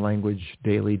 German language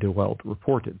Daily Die Welt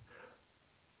reported.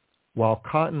 While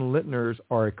cotton lintners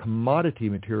are a commodity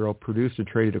material produced and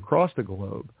traded across the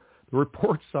globe, the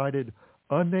report cited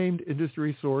unnamed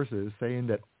industry sources saying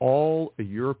that all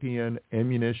European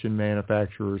ammunition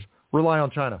manufacturers rely on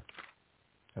China.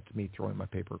 That's me throwing my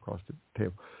paper across the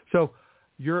table. So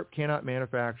Europe cannot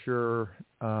manufacture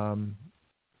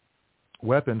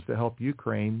weapons to help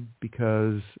Ukraine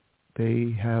because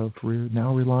they have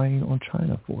now relying on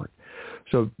China for it.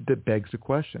 So that begs the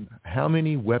question, how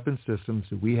many weapon systems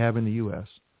do we have in the U.S.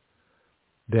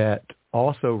 that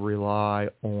also rely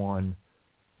on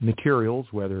materials,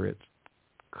 whether it's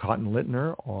cotton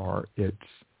lintner or it's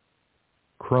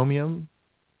chromium,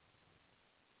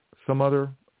 some other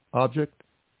object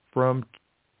from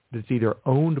that's either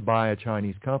owned by a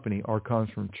Chinese company or comes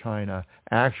from China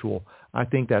actual? I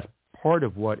think that's part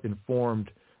of what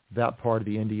informed that part of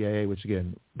the NDAA, which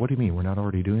again, what do you mean? We're not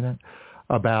already doing that?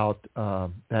 About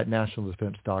that national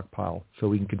defense stockpile so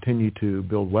we can continue to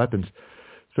build weapons.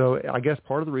 So I guess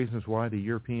part of the reasons why the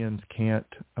Europeans can't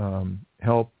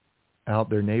help out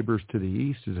their neighbors to the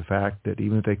east is the fact that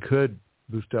even if they could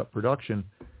boost up production,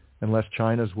 unless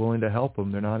China's willing to help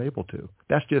them, they're not able to.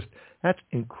 That's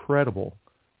incredible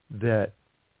that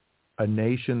a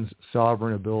nation's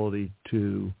sovereign ability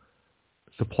to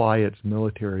supply its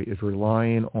military is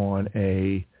relying on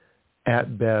a,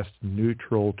 at best,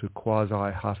 neutral to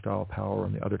quasi-hostile power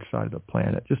on the other side of the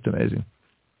planet. Just amazing.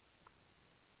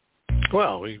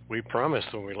 Well, we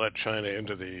promised when we let China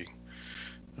into the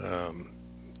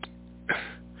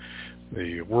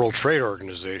World Trade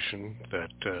Organization that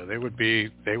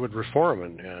they would reform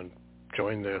and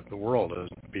join the world and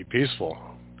be peaceful.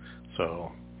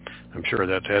 So I'm sure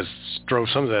that has drove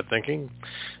some of that thinking,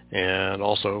 and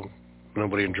also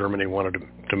nobody in Germany wanted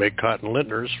to make cotton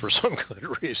lintners for some good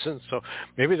reason. So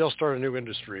maybe they'll start a new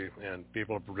industry and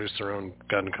people will produce their own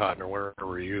gun cotton or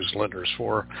whatever we use lintners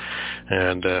for,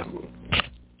 and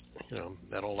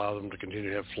that'll allow them to continue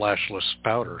to have flashless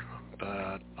powder.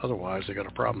 But otherwise, they got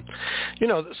a problem.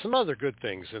 Some other good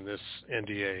things in this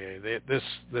NDAA. This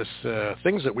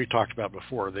things that we talked about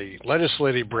before. The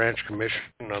Legislative Branch Commission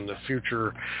on the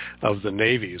Future of the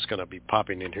Navy is going to be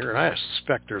popping in here, and I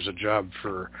suspect there's a job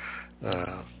for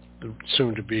the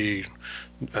soon-to-be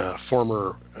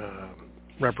former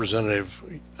Representative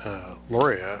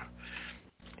Luria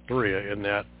in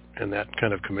that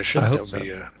kind of commission. I hope so.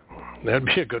 That'd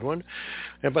be a good one.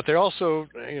 But they also,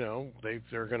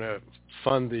 they're going to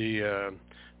fund the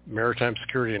maritime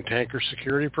security and tanker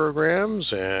security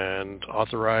programs and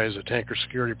authorize a tanker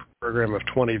security program of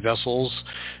 20 vessels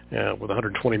with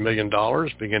 $120 million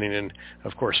beginning in,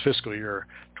 of course, fiscal year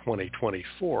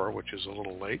 2024, which is a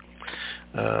little late.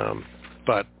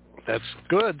 But that's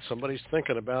good. Somebody's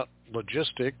thinking about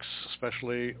logistics,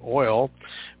 especially oil,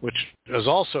 which is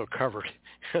also covered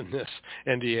in this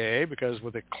NDAA, because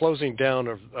with the closing down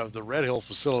of the Red Hill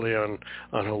facility on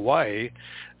Hawaii,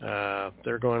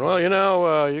 they're going, well,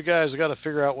 you guys have got to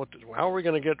figure out how are we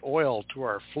going to get oil to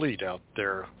our fleet out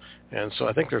there. And so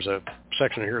I think there's a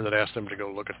section here that asks them to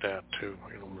go look at that too.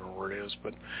 I don't remember where it is,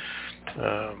 but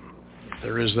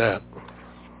there is that.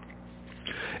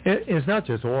 It's not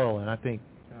just oil, and I think,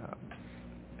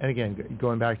 and again,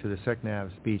 going back to the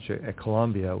SECNAV speech at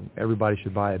Columbia, everybody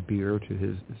should buy a beer to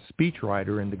his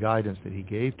speechwriter and the guidance that he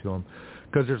gave to him,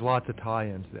 because there's lots of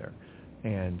tie-ins there.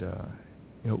 And,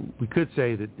 we could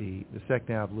say that the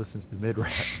SECNAV listens to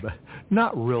MIDRAT, but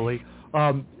not really.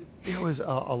 There was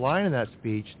a line in that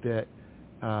speech that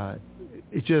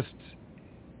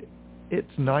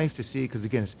it's nice to see, because,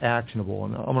 again, it's actionable.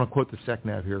 And I'm going to quote the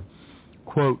SECNAV here.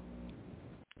 Quote,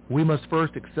 "We must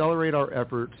first accelerate our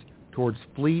efforts towards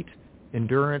fleet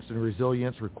endurance and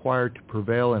resilience required to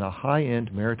prevail in a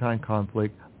high-end maritime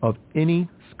conflict of any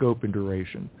scope and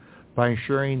duration by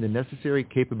ensuring the necessary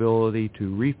capability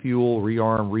to refuel,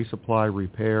 rearm, resupply,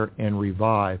 repair, and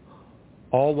revive,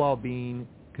 all while being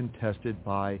contested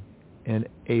by an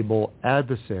able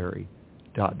adversary, ...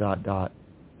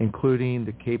 including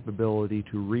the capability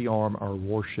to rearm our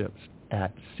warships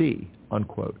at sea,"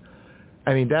 unquote.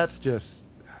 I mean, that's just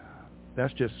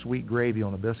sweet gravy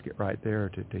on a biscuit right there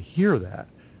to hear that,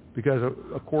 because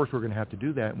of course we're going to have to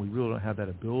do that, and we really don't have that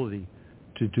ability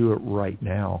to do it right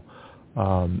now.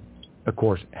 Of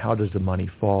course, how does the money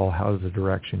fall? How does the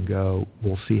direction go?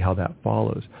 We'll see how that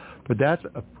follows. But that's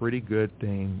a pretty good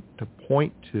thing to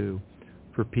point to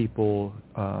for people,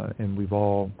 and we've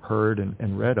all heard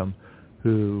and read them,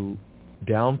 who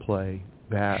downplay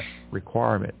that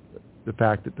requirement. The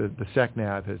fact that the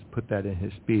SECNAV has put that in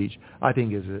his speech, I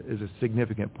think is a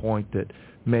significant point that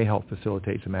may help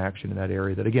facilitate some action in that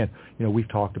area that, again, we've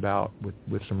talked about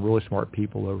with some really smart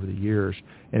people over the years,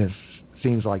 and it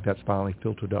seems like that's finally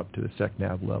filtered up to the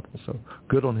SECNAV level. So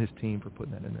good on his team for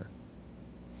putting that in there.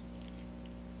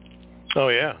 Oh,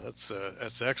 yeah,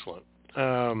 that's excellent.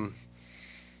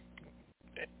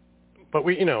 But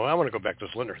I want to go back to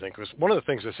this lintner thing, because one of the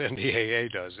things this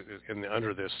NDAA does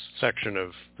under this section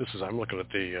of I'm looking at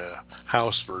the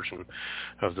House version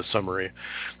of the summary.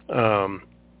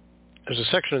 There's a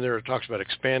section in there that talks about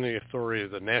expanding the authority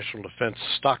of the National Defense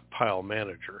Stockpile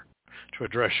Manager to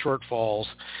address shortfalls,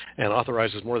 and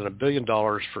authorizes more than $1 billion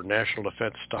for National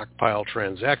Defense Stockpile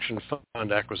Transaction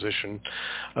Fund acquisition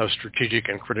of strategic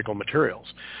and critical materials.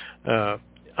 I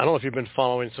don't know if you've been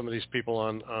following some of these people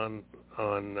on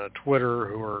Twitter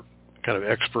who are kind of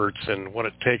experts in what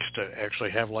it takes to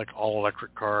actually have like all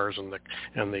electric cars, and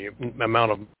the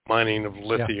amount of mining of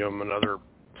lithium and other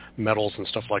metals and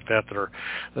stuff like that are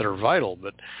vital.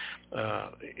 But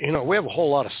we have a whole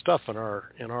lot of stuff in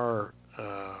our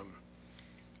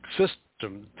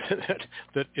system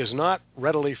that is not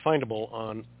readily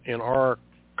findable in our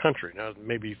country. Now, it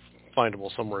may be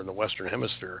findable somewhere in the Western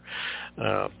Hemisphere,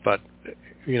 but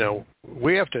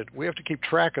we have to keep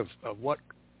track of what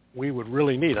we would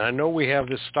really need. I know we have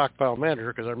this stockpile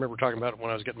manager because I remember talking about it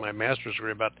when I was getting my master's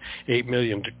degree about 8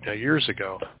 million years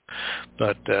ago.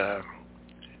 But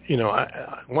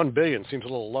 1 billion seems a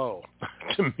little low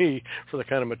to me for the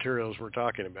kind of materials we're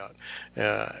talking about.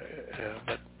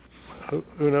 But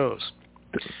who knows?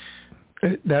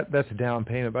 That's a down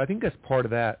payment, but I think that's part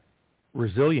of that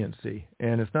resiliency,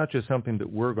 and it's not just something that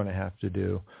we're going to have to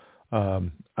do.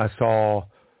 I saw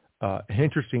an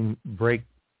interesting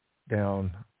breakout,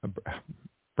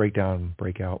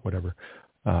 whatever,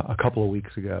 a couple of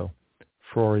weeks ago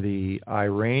for the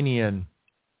Iranian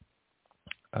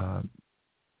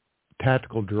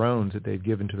tactical drones that they've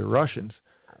given to the Russians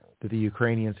that the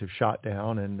Ukrainians have shot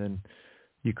down, and then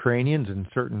Ukrainians and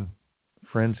certain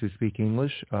friends who speak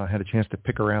English had a chance to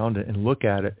pick around and look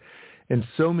at it. And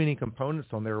so many components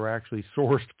on there were actually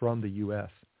sourced from the U.S.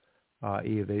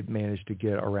 They've managed to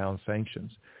get around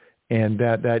sanctions. And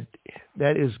that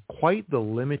is quite the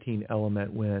limiting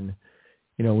element when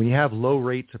you have low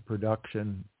rates of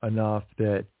production enough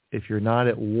that if you're not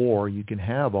at war, you can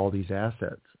have all these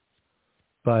assets.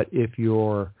 But if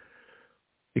you're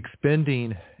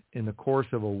expending in the course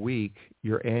of a week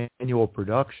your annual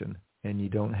production and you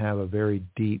don't have a very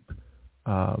deep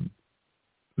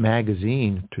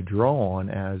magazine to draw on,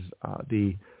 as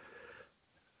the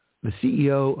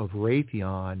CEO of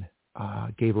Raytheon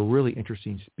gave a really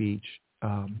interesting speech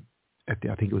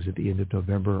I think it was at the end of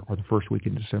November or the first week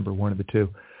in December, one of the two.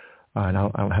 And I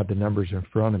don't have the numbers in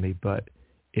front of me, but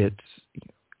it's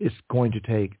going to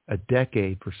take a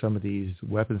decade for some of these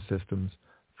weapon systems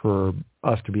for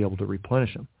us to be able to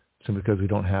replenish them, simply because we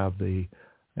don't have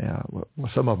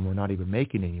some of them we're not even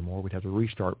making anymore. We'd have to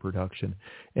restart production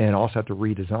and also have to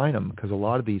redesign them, because a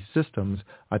lot of these systems,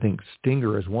 I think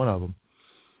Stinger is one of them,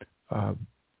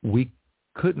 we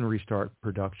couldn't restart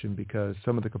production because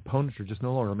some of the components are just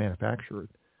no longer manufactured.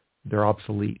 They're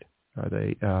obsolete.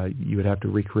 You would have to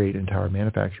recreate an entire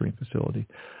manufacturing facility.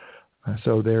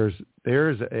 So there's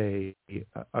a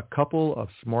couple of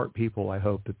smart people, I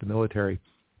hope, that the military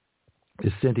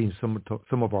is sending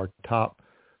some of our top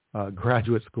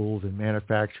graduate schools in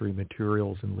manufacturing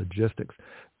materials and logistics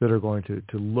that are going to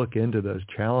look into those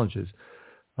challenges.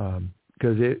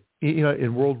 Because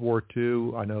in World War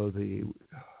II, I know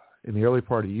in the early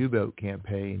part of the U-boat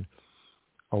campaign,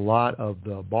 a lot of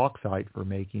the bauxite for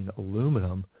making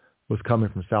aluminum was coming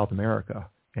from South America,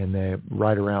 and they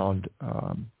right around.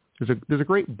 There's a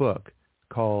great book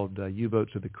called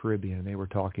U-Boats of the Caribbean, and they were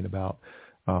talking about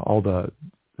all the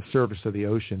surface of the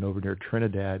ocean over near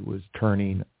Trinidad was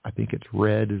turning, I think it's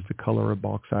red is the color of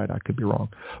bauxite. I could be wrong.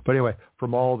 But anyway,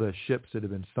 from all the ships that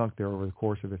have been sunk there over the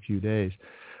course of a few days.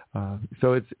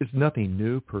 So it's nothing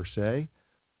new per se,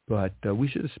 but we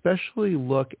should especially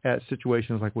look at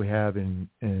situations like we have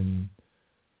in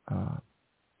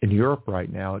Europe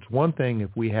right now. It's one thing if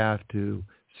we have to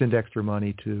send extra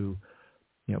money to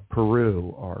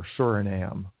Peru or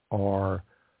Suriname or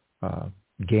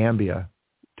Gambia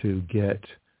to get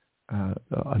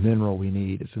a mineral we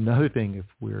need. It's another thing if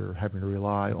we're having to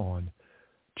rely on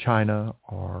China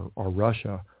or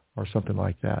Russia or something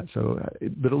like that. So,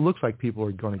 but it looks like people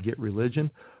are going to get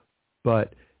religion,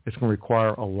 but it's going to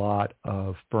require a lot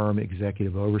of firm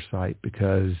executive oversight,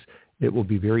 because it will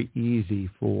be very easy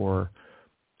for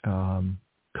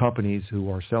companies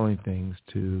who are selling things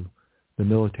to the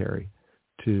military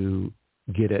to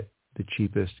get it the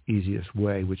cheapest, easiest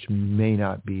way, which may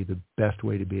not be the best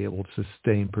way to be able to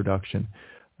sustain production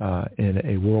in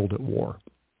a world at war.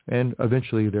 And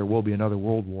eventually there will be another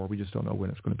world war. We just don't know when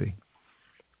it's going to be.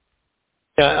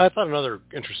 Yeah, I thought another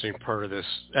interesting part of this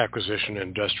acquisition,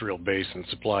 industrial base, and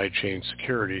supply chain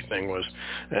security thing was,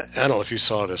 I don't know if you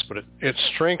saw this, but it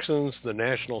strengthens the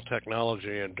national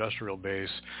technology industrial base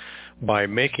by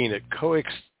making it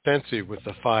coextensive with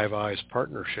the Five Eyes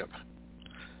partnership.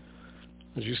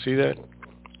 Did you see that?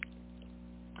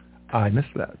 I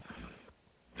missed that.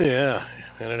 Yeah,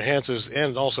 and it enhances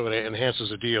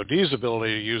the DoD's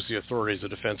ability to use the authorities of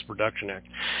the Defense Production Act.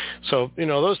 So,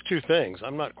 those two things,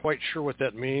 I'm not quite sure what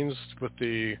that means with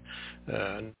the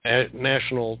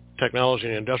national technology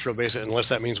and industrial base, unless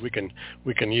that means we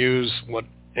can use what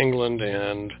England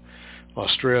and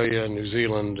Australia and New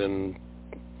Zealand and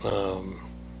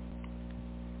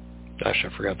I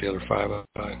forgot the other five.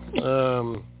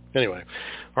 Anyway,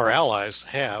 our allies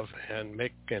have and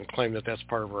claim that that's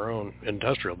part of our own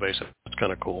industrial base. That's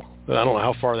kind of cool. But I don't know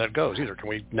how far that goes either. Can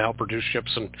we now produce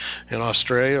ships in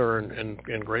Australia or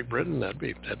in Great Britain? That'd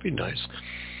be nice.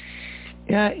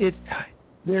 Yeah,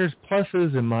 there's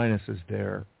pluses and minuses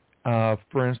there.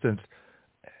 For instance,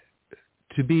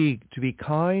 to be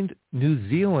kind, New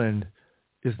Zealand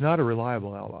is not a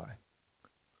reliable ally.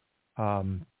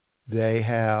 They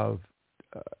have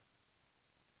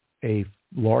a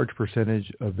large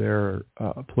percentage of their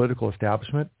political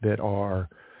establishment that are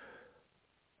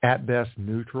at best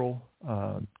neutral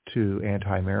to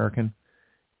anti-American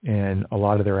in a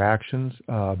lot of their actions.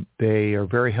 They are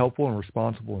very helpful and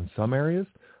responsible in some areas.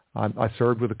 I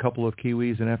served with a couple of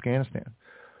Kiwis in Afghanistan,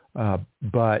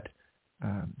 but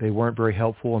they weren't very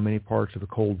helpful in many parts of the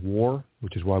Cold War,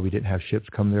 which is why we didn't have ships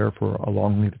come there for a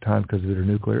long length of time because of their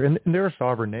nuclear. And they're a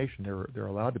sovereign nation. They're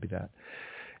allowed to be that.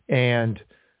 And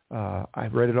I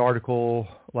read an article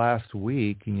last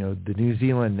week, the New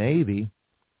Zealand Navy,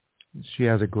 she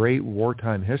has a great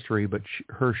wartime history, but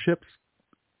her ships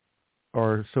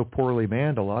are so poorly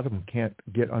manned, a lot of them can't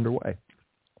get underway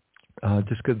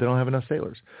just because they don't have enough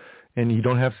sailors. And you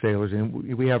don't have sailors,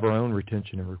 and we have our own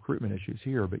retention and recruitment issues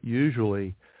here, but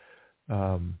usually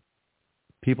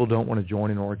people don't want to join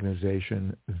an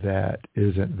organization that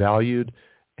isn't valued,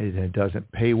 and it doesn't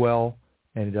pay well,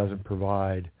 and it doesn't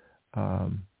provide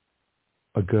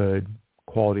a good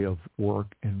quality of work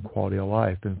and quality of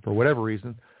life. And for whatever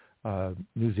reason,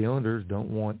 New Zealanders don't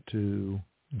want to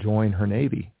join her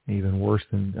Navy, even worse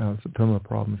than some of the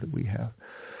problems that we have.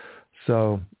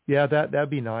 So, yeah, that'd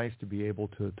be nice to be able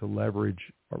to leverage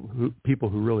people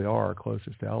who really are our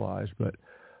closest allies. But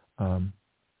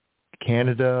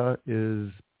Canada is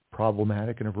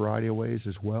problematic in a variety of ways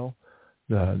as well.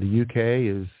 The UK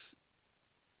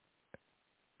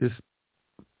is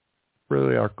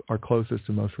really our closest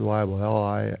and most reliable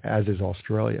ally, as is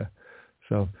Australia.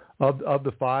 So of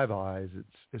the Five Eyes,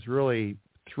 it's really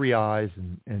three eyes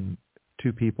and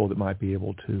two people that might be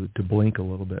able to blink a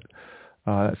little bit.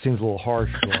 It seems a little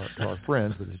harsh to our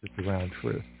friends, but it's just the ground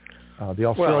truth. The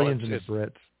Australians and the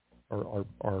Brits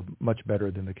are much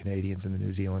better than the Canadians and the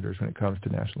New Zealanders when it comes to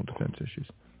national defense issues.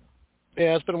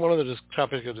 Yeah, it's been one of the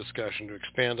topics of discussion to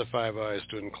expand the Five Eyes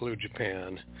to include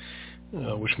Japan,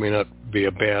 which may not be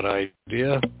a bad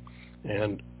idea.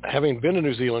 And having been to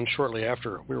New Zealand shortly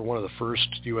after, we were one of the first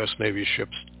U.S. Navy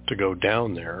ships to go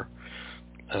down there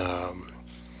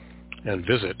and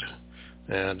visit,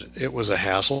 and it was a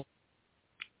hassle.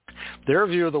 Their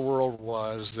view of the world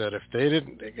was that if they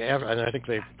didn't have, and I think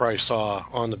they probably saw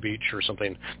On the Beach or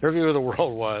something, their view of the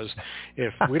world was,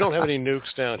 if we don't have any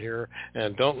nukes down here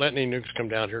and don't let any nukes come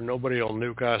down here, nobody will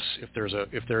nuke us if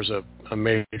there's a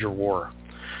major war.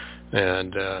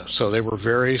 And so they were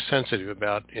very sensitive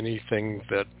about anything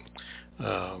that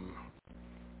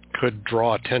could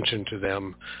draw attention to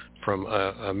them from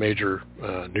a major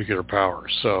nuclear power.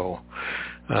 So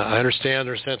I understand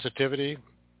their sensitivity,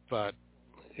 but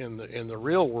in the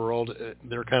real world,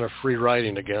 they're kind of free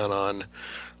riding again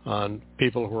on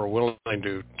people who are willing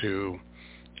to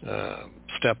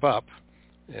step up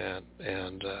and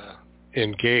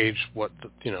engage what the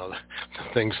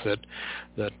things that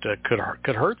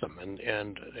could hurt them,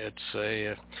 and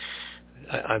it's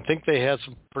I think they had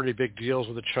some pretty big deals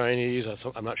with the Chinese.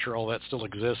 I'm not sure all that still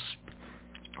exists,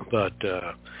 but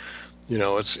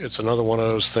it's another one of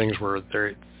those things where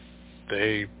they're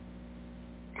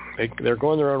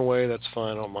going their own way. That's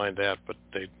fine. I don't mind that, but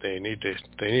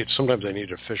sometimes they need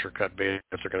to fish or cut bait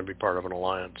if they're going to be part of an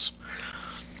alliance.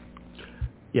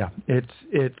 Yeah, it's.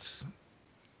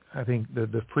 I think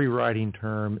the free riding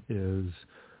term is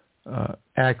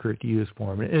accurate to use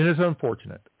for them, and it is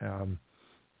unfortunate,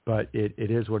 but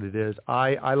it is what it is.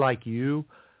 I like you.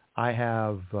 I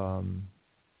have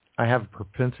a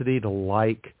propensity to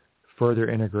like further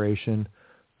integration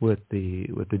with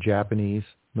the Japanese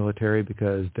military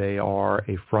because they are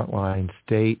a frontline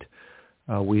state.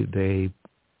 They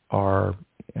are.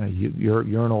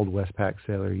 You're an old Westpac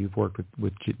sailor. You've worked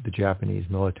with the Japanese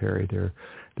military.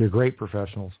 They're great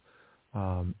professionals,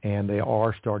 and they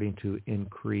are starting to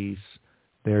increase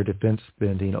their defense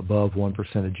spending above 1%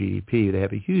 of GDP. They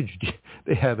have a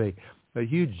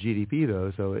huge GDP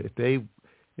though. So if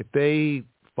they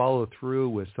follow through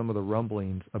with some of the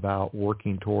rumblings about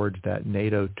working towards that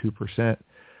NATO 2%,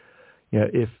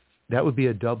 if that would be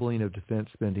a doubling of defense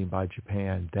spending by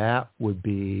Japan, that would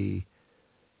be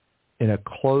in a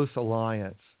close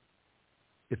alliance.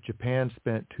 If Japan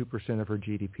spent 2% of her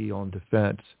GDP on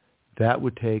defense, that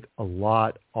would take a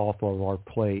lot off of our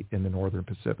plate in the Northern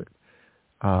Pacific.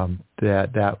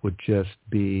 That would just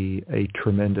be a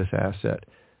tremendous asset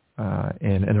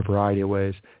in a variety of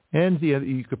ways. And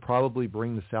you could probably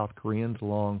bring the South Koreans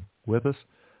along with us,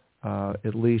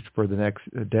 at least for the next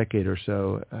decade or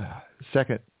so.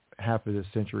 Second half of this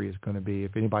century is going to be,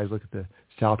 if anybody's looked at the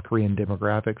South Korean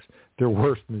demographics, they're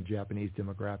worse than the Japanese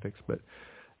demographics. But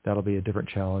that'll be a different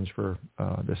challenge for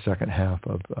the second half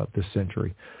of this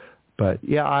century. But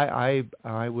yeah,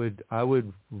 I would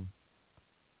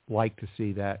like to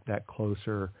see that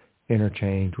closer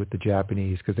interchange with the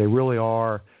Japanese, because they really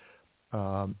are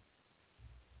a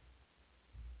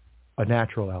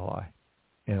natural ally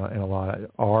in a lot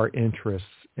of our interests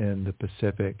in the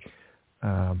Pacific,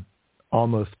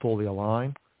 almost fully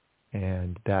align,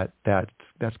 and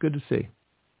that's good to see.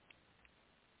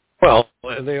 Well,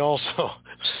 they also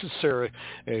are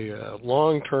a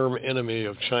long-term enemy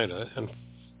of China, and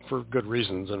for good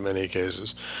reasons in many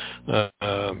cases. That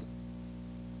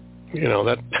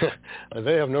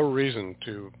they have no reason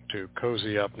to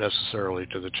cozy up necessarily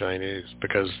to the Chinese,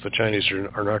 because the Chinese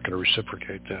are not going to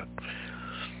reciprocate that,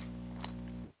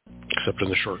 except in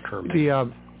the short term.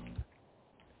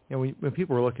 When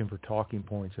people are looking for talking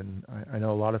points, and I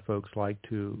know a lot of folks like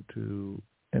to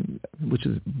and this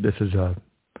is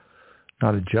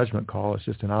not a judgment call, it's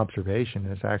just an observation.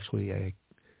 It's actually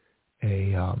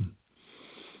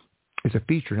it's a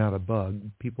feature, not a bug.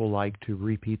 People like to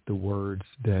repeat the words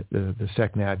that the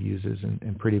SecNav uses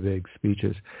in pretty big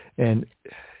speeches. And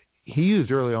he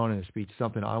used early on in his speech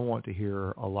something I want to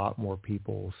hear a lot more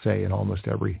people say in almost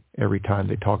every time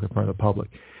they talk in front of the public.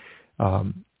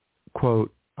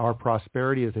 Quote, "Our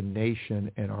prosperity as a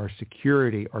nation and our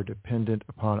security are dependent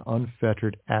upon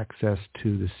unfettered access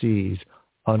to the seas,"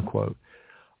 unquote.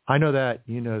 I know that,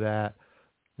 you know that.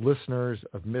 Listeners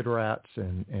of Midrats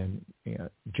and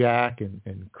Jack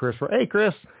and Chris. Hey,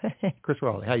 Chris. Chris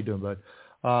Raleigh. How you doing, bud?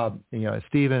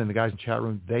 Stephen and the guys in the chat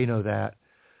room, they know that.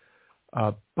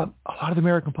 But a lot of the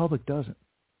American public doesn't.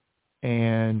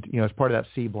 And, as part of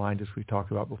that sea blindness we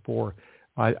talked about before,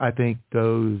 I think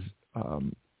those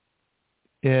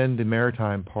in the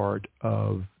maritime part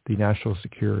of the national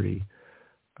security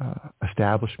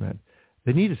establishment,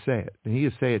 they need to say it. They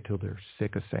need to say it till they're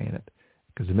sick of saying it.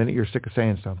 Because the minute you're sick of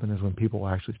saying something is when people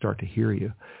actually start to hear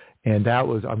you. And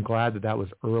I'm glad that was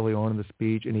early on in the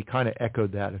speech, and he kind of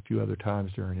echoed that a few other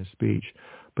times during his speech.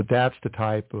 But that's the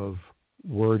type of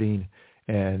wording,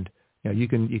 and you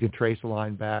can trace a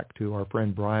line back to our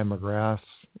friend Brian McGrath's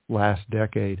last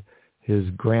decade, his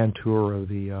grand tour of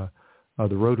the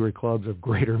Rotary clubs of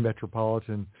Greater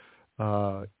Metropolitan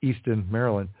Easton,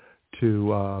 Maryland,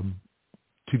 to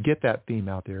get that theme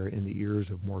out there in the ears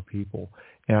of more people.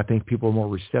 And I think people are more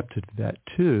receptive to that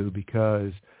too,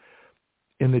 because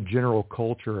in the general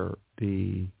culture,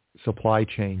 the supply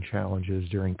chain challenges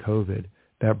during COVID,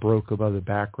 that broke above the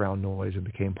background noise and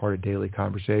became part of daily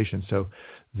conversation. So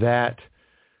that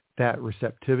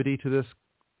receptivity to this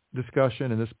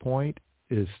discussion and this point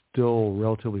is still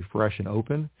relatively fresh and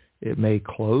open. It may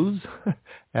close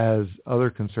as other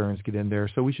concerns get in there.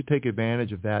 So we should take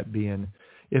advantage of that being,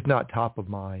 if not top of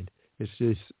mind,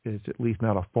 it's at least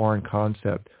not a foreign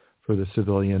concept for the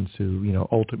civilians who,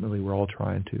 ultimately we're all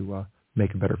trying to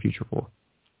make a better future for.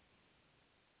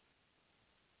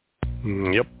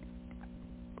 Yep.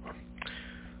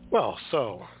 Well,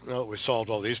 so now that we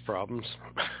solved all these problems.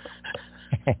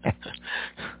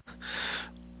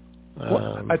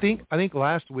 Well, I think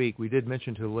last week we did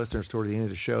mention to the listeners toward the end of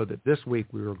the show that this week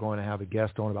we were going to have a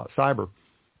guest on about cyber.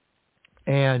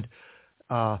 And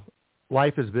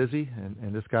life is busy,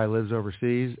 and this guy lives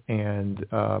overseas, and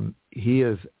he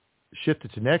has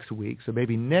shifted to next week. So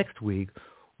maybe next week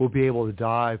we'll be able to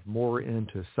dive more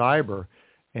into cyber.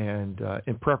 And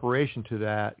in preparation to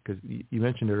that, because you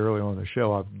mentioned it earlier on in the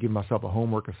show, I've given myself a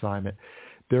homework assignment.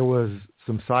 There was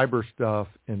some cyber stuff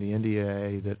in the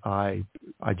NDA that I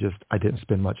didn't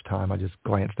spend much time. I just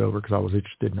glanced over because I was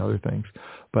interested in other things.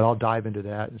 But I'll dive into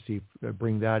that and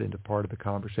bring that into part of the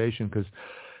conversation, because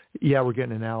we're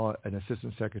getting now an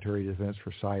assistant secretary of defense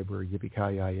for cyber,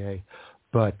 yippee-ki-yay.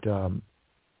 But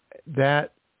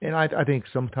I think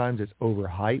sometimes it's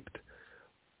overhyped,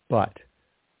 but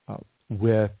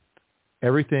with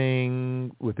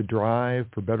everything, with the drive,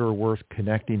 for better or worse,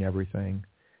 connecting everything,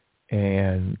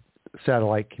 and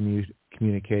satellite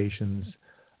communications,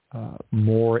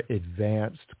 more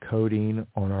advanced coding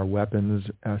on our weapons,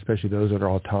 especially those that are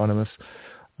autonomous,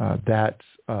 that's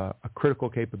a critical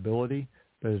capability,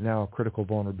 but is now a critical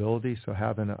vulnerability. So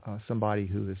having somebody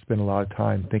who has spent a lot of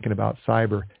time thinking about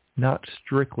cyber, not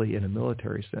strictly in a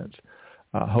military sense,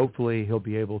 hopefully he'll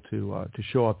be able to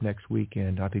show up next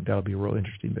weekend. I think that'll be a real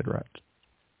interesting Midrats.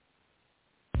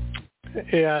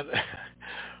 Yeah,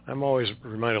 I'm always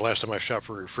reminded last time I shopped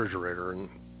for a refrigerator, and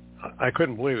I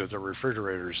couldn't believe that there are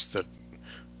refrigerators that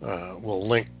will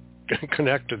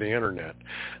connect to the internet.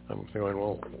 I'm going,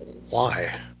 well,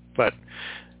 why? But,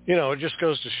 it just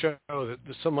goes to show that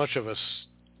so much of us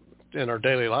in our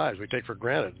daily lives. We take for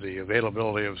granted the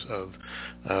availability of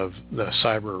the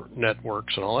cyber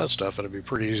networks and all that stuff, and it'd be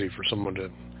pretty easy for someone to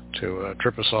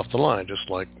trip us off the line, just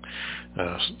like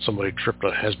somebody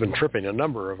has been tripping a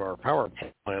number of our power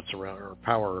plants around, our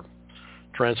power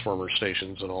transformer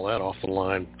stations and all that off the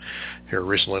line here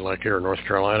recently, like here in North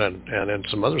Carolina and in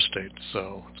some other states.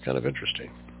 So it's kind of interesting.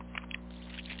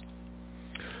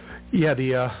 Yeah,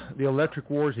 the electric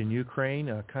wars in Ukraine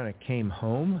kind of came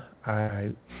home.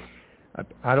 I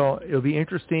don't. It'll be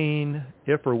interesting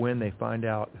if or when they find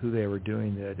out who they were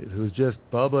doing that. If it was just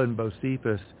Bubba and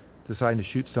Bocephus deciding to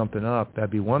shoot something up,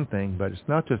 that'd be one thing. But it's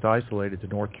not just isolated to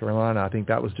North Carolina. I think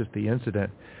that was just the incident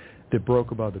that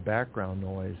broke above the background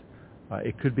noise.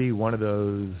 It could be one of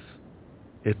those.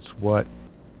 It's what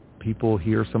people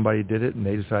hear somebody did it and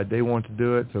they decide they want to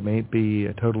do it. So it may be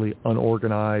a totally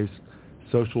unorganized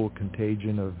social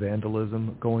contagion of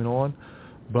vandalism going on.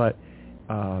 But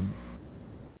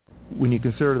when you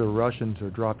consider the Russians are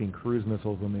dropping cruise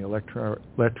missiles on the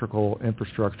electrical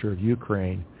infrastructure of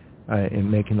Ukraine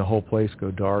and making the whole place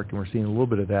go dark, and we're seeing a little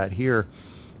bit of that here,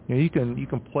 you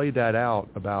can play that out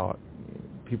about,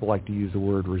 people like to use the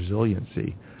word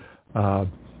resiliency.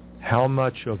 How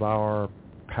much of our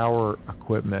power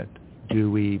equipment do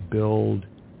we build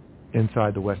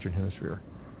inside the Western Hemisphere?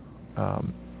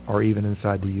 Or even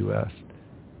inside the U.S.,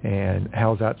 and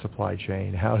how's that supply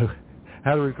chain? How do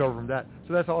we recover from that?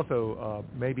 So that's also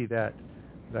maybe that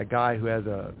guy who has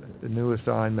a new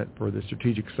assignment for the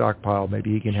strategic stockpile.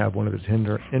 Maybe he can have one of his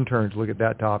interns look at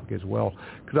that topic as well.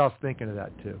 Because I was thinking of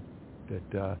that too.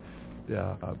 That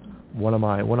one of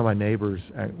my neighbors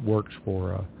works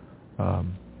for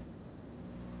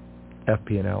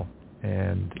FP&L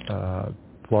and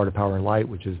Florida Power and Light,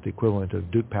 which is the equivalent of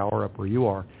Duke Power up where you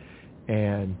are.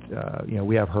 And,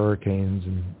 we have hurricanes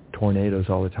and tornadoes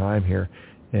all the time here.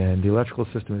 And the electrical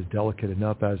system is delicate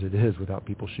enough as it is without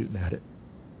people shooting at it.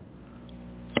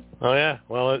 Oh, yeah.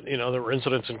 Well, there were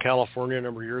incidents in California a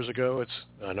number of years ago.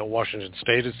 I know Washington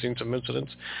State has seen some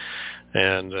incidents.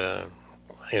 And, the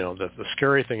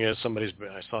scary thing is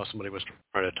I saw somebody was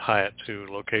trying to tie it to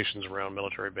locations around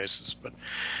military bases. But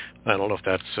I don't know if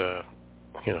that's,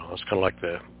 it's kind of like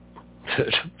the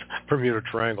Bermuda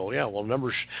Triangle. Yeah, well, the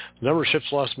number of ships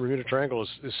lost in Bermuda Triangle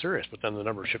is serious, but then the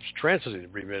number of ships transiting the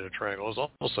Bermuda Triangle is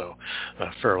also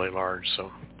fairly large.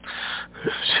 So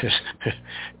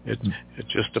it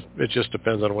just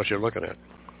depends on what you're looking at.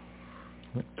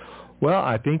 Well,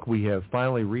 I think we have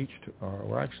finally reached,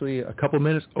 we're actually a couple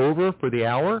minutes over for the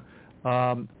hour.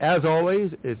 As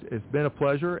always, it's been a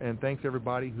pleasure, and thanks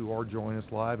everybody who are joining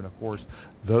us live, and of course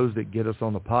those that get us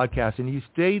on the podcast. And you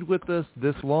stayed with us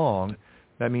this long.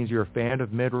 That means you're a fan of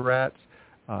MidRats.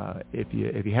 If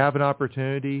you have an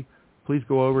opportunity, please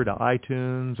go over to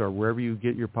iTunes or wherever you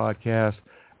get your podcast.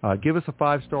 Give us a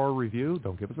 5-star review.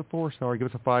 Don't give us a 4-star. Give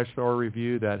us a 5-star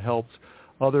review. That helps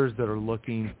others that are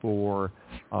looking for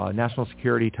national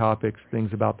security topics,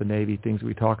 things about the Navy, things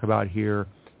we talk about here,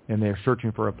 and they're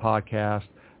searching for a podcast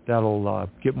that'll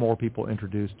get more people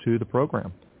introduced to the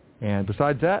program. And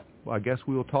besides that, I guess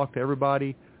we will talk to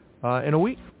everybody in a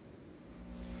week.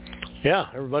 Yeah,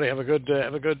 everybody have a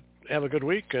good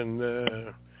week,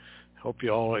 and hope you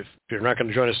all, if you're not going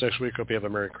to join us next week, hope you have a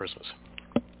Merry Christmas.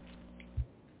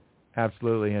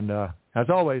 Absolutely, and as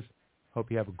always,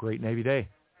 hope you have a great Navy Day.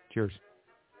 Cheers.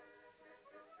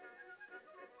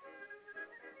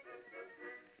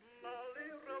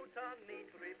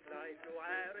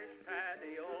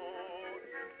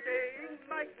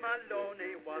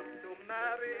 Maloney wants to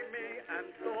marry me, and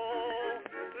so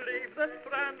leave the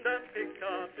Strand and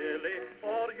Piccadilly,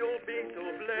 or you'll be to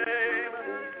blame.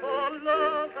 For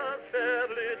love has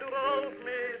fairly drove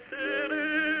me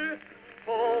silly,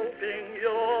 hoping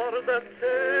you're the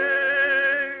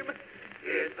same.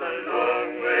 It's a long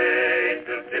way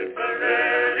to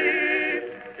Tipperary,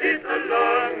 it's a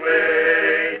long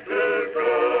way to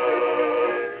go.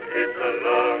 It's a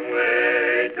long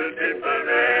way to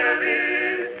Tipperary,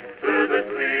 the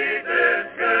sweetest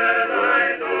girl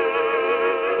I know.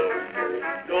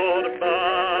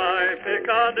 Goodbye,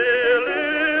 Piccadilly,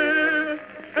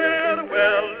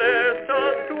 farewell, Leicester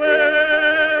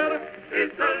Square.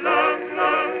 It's a long,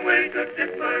 long way to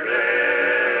Tipperary.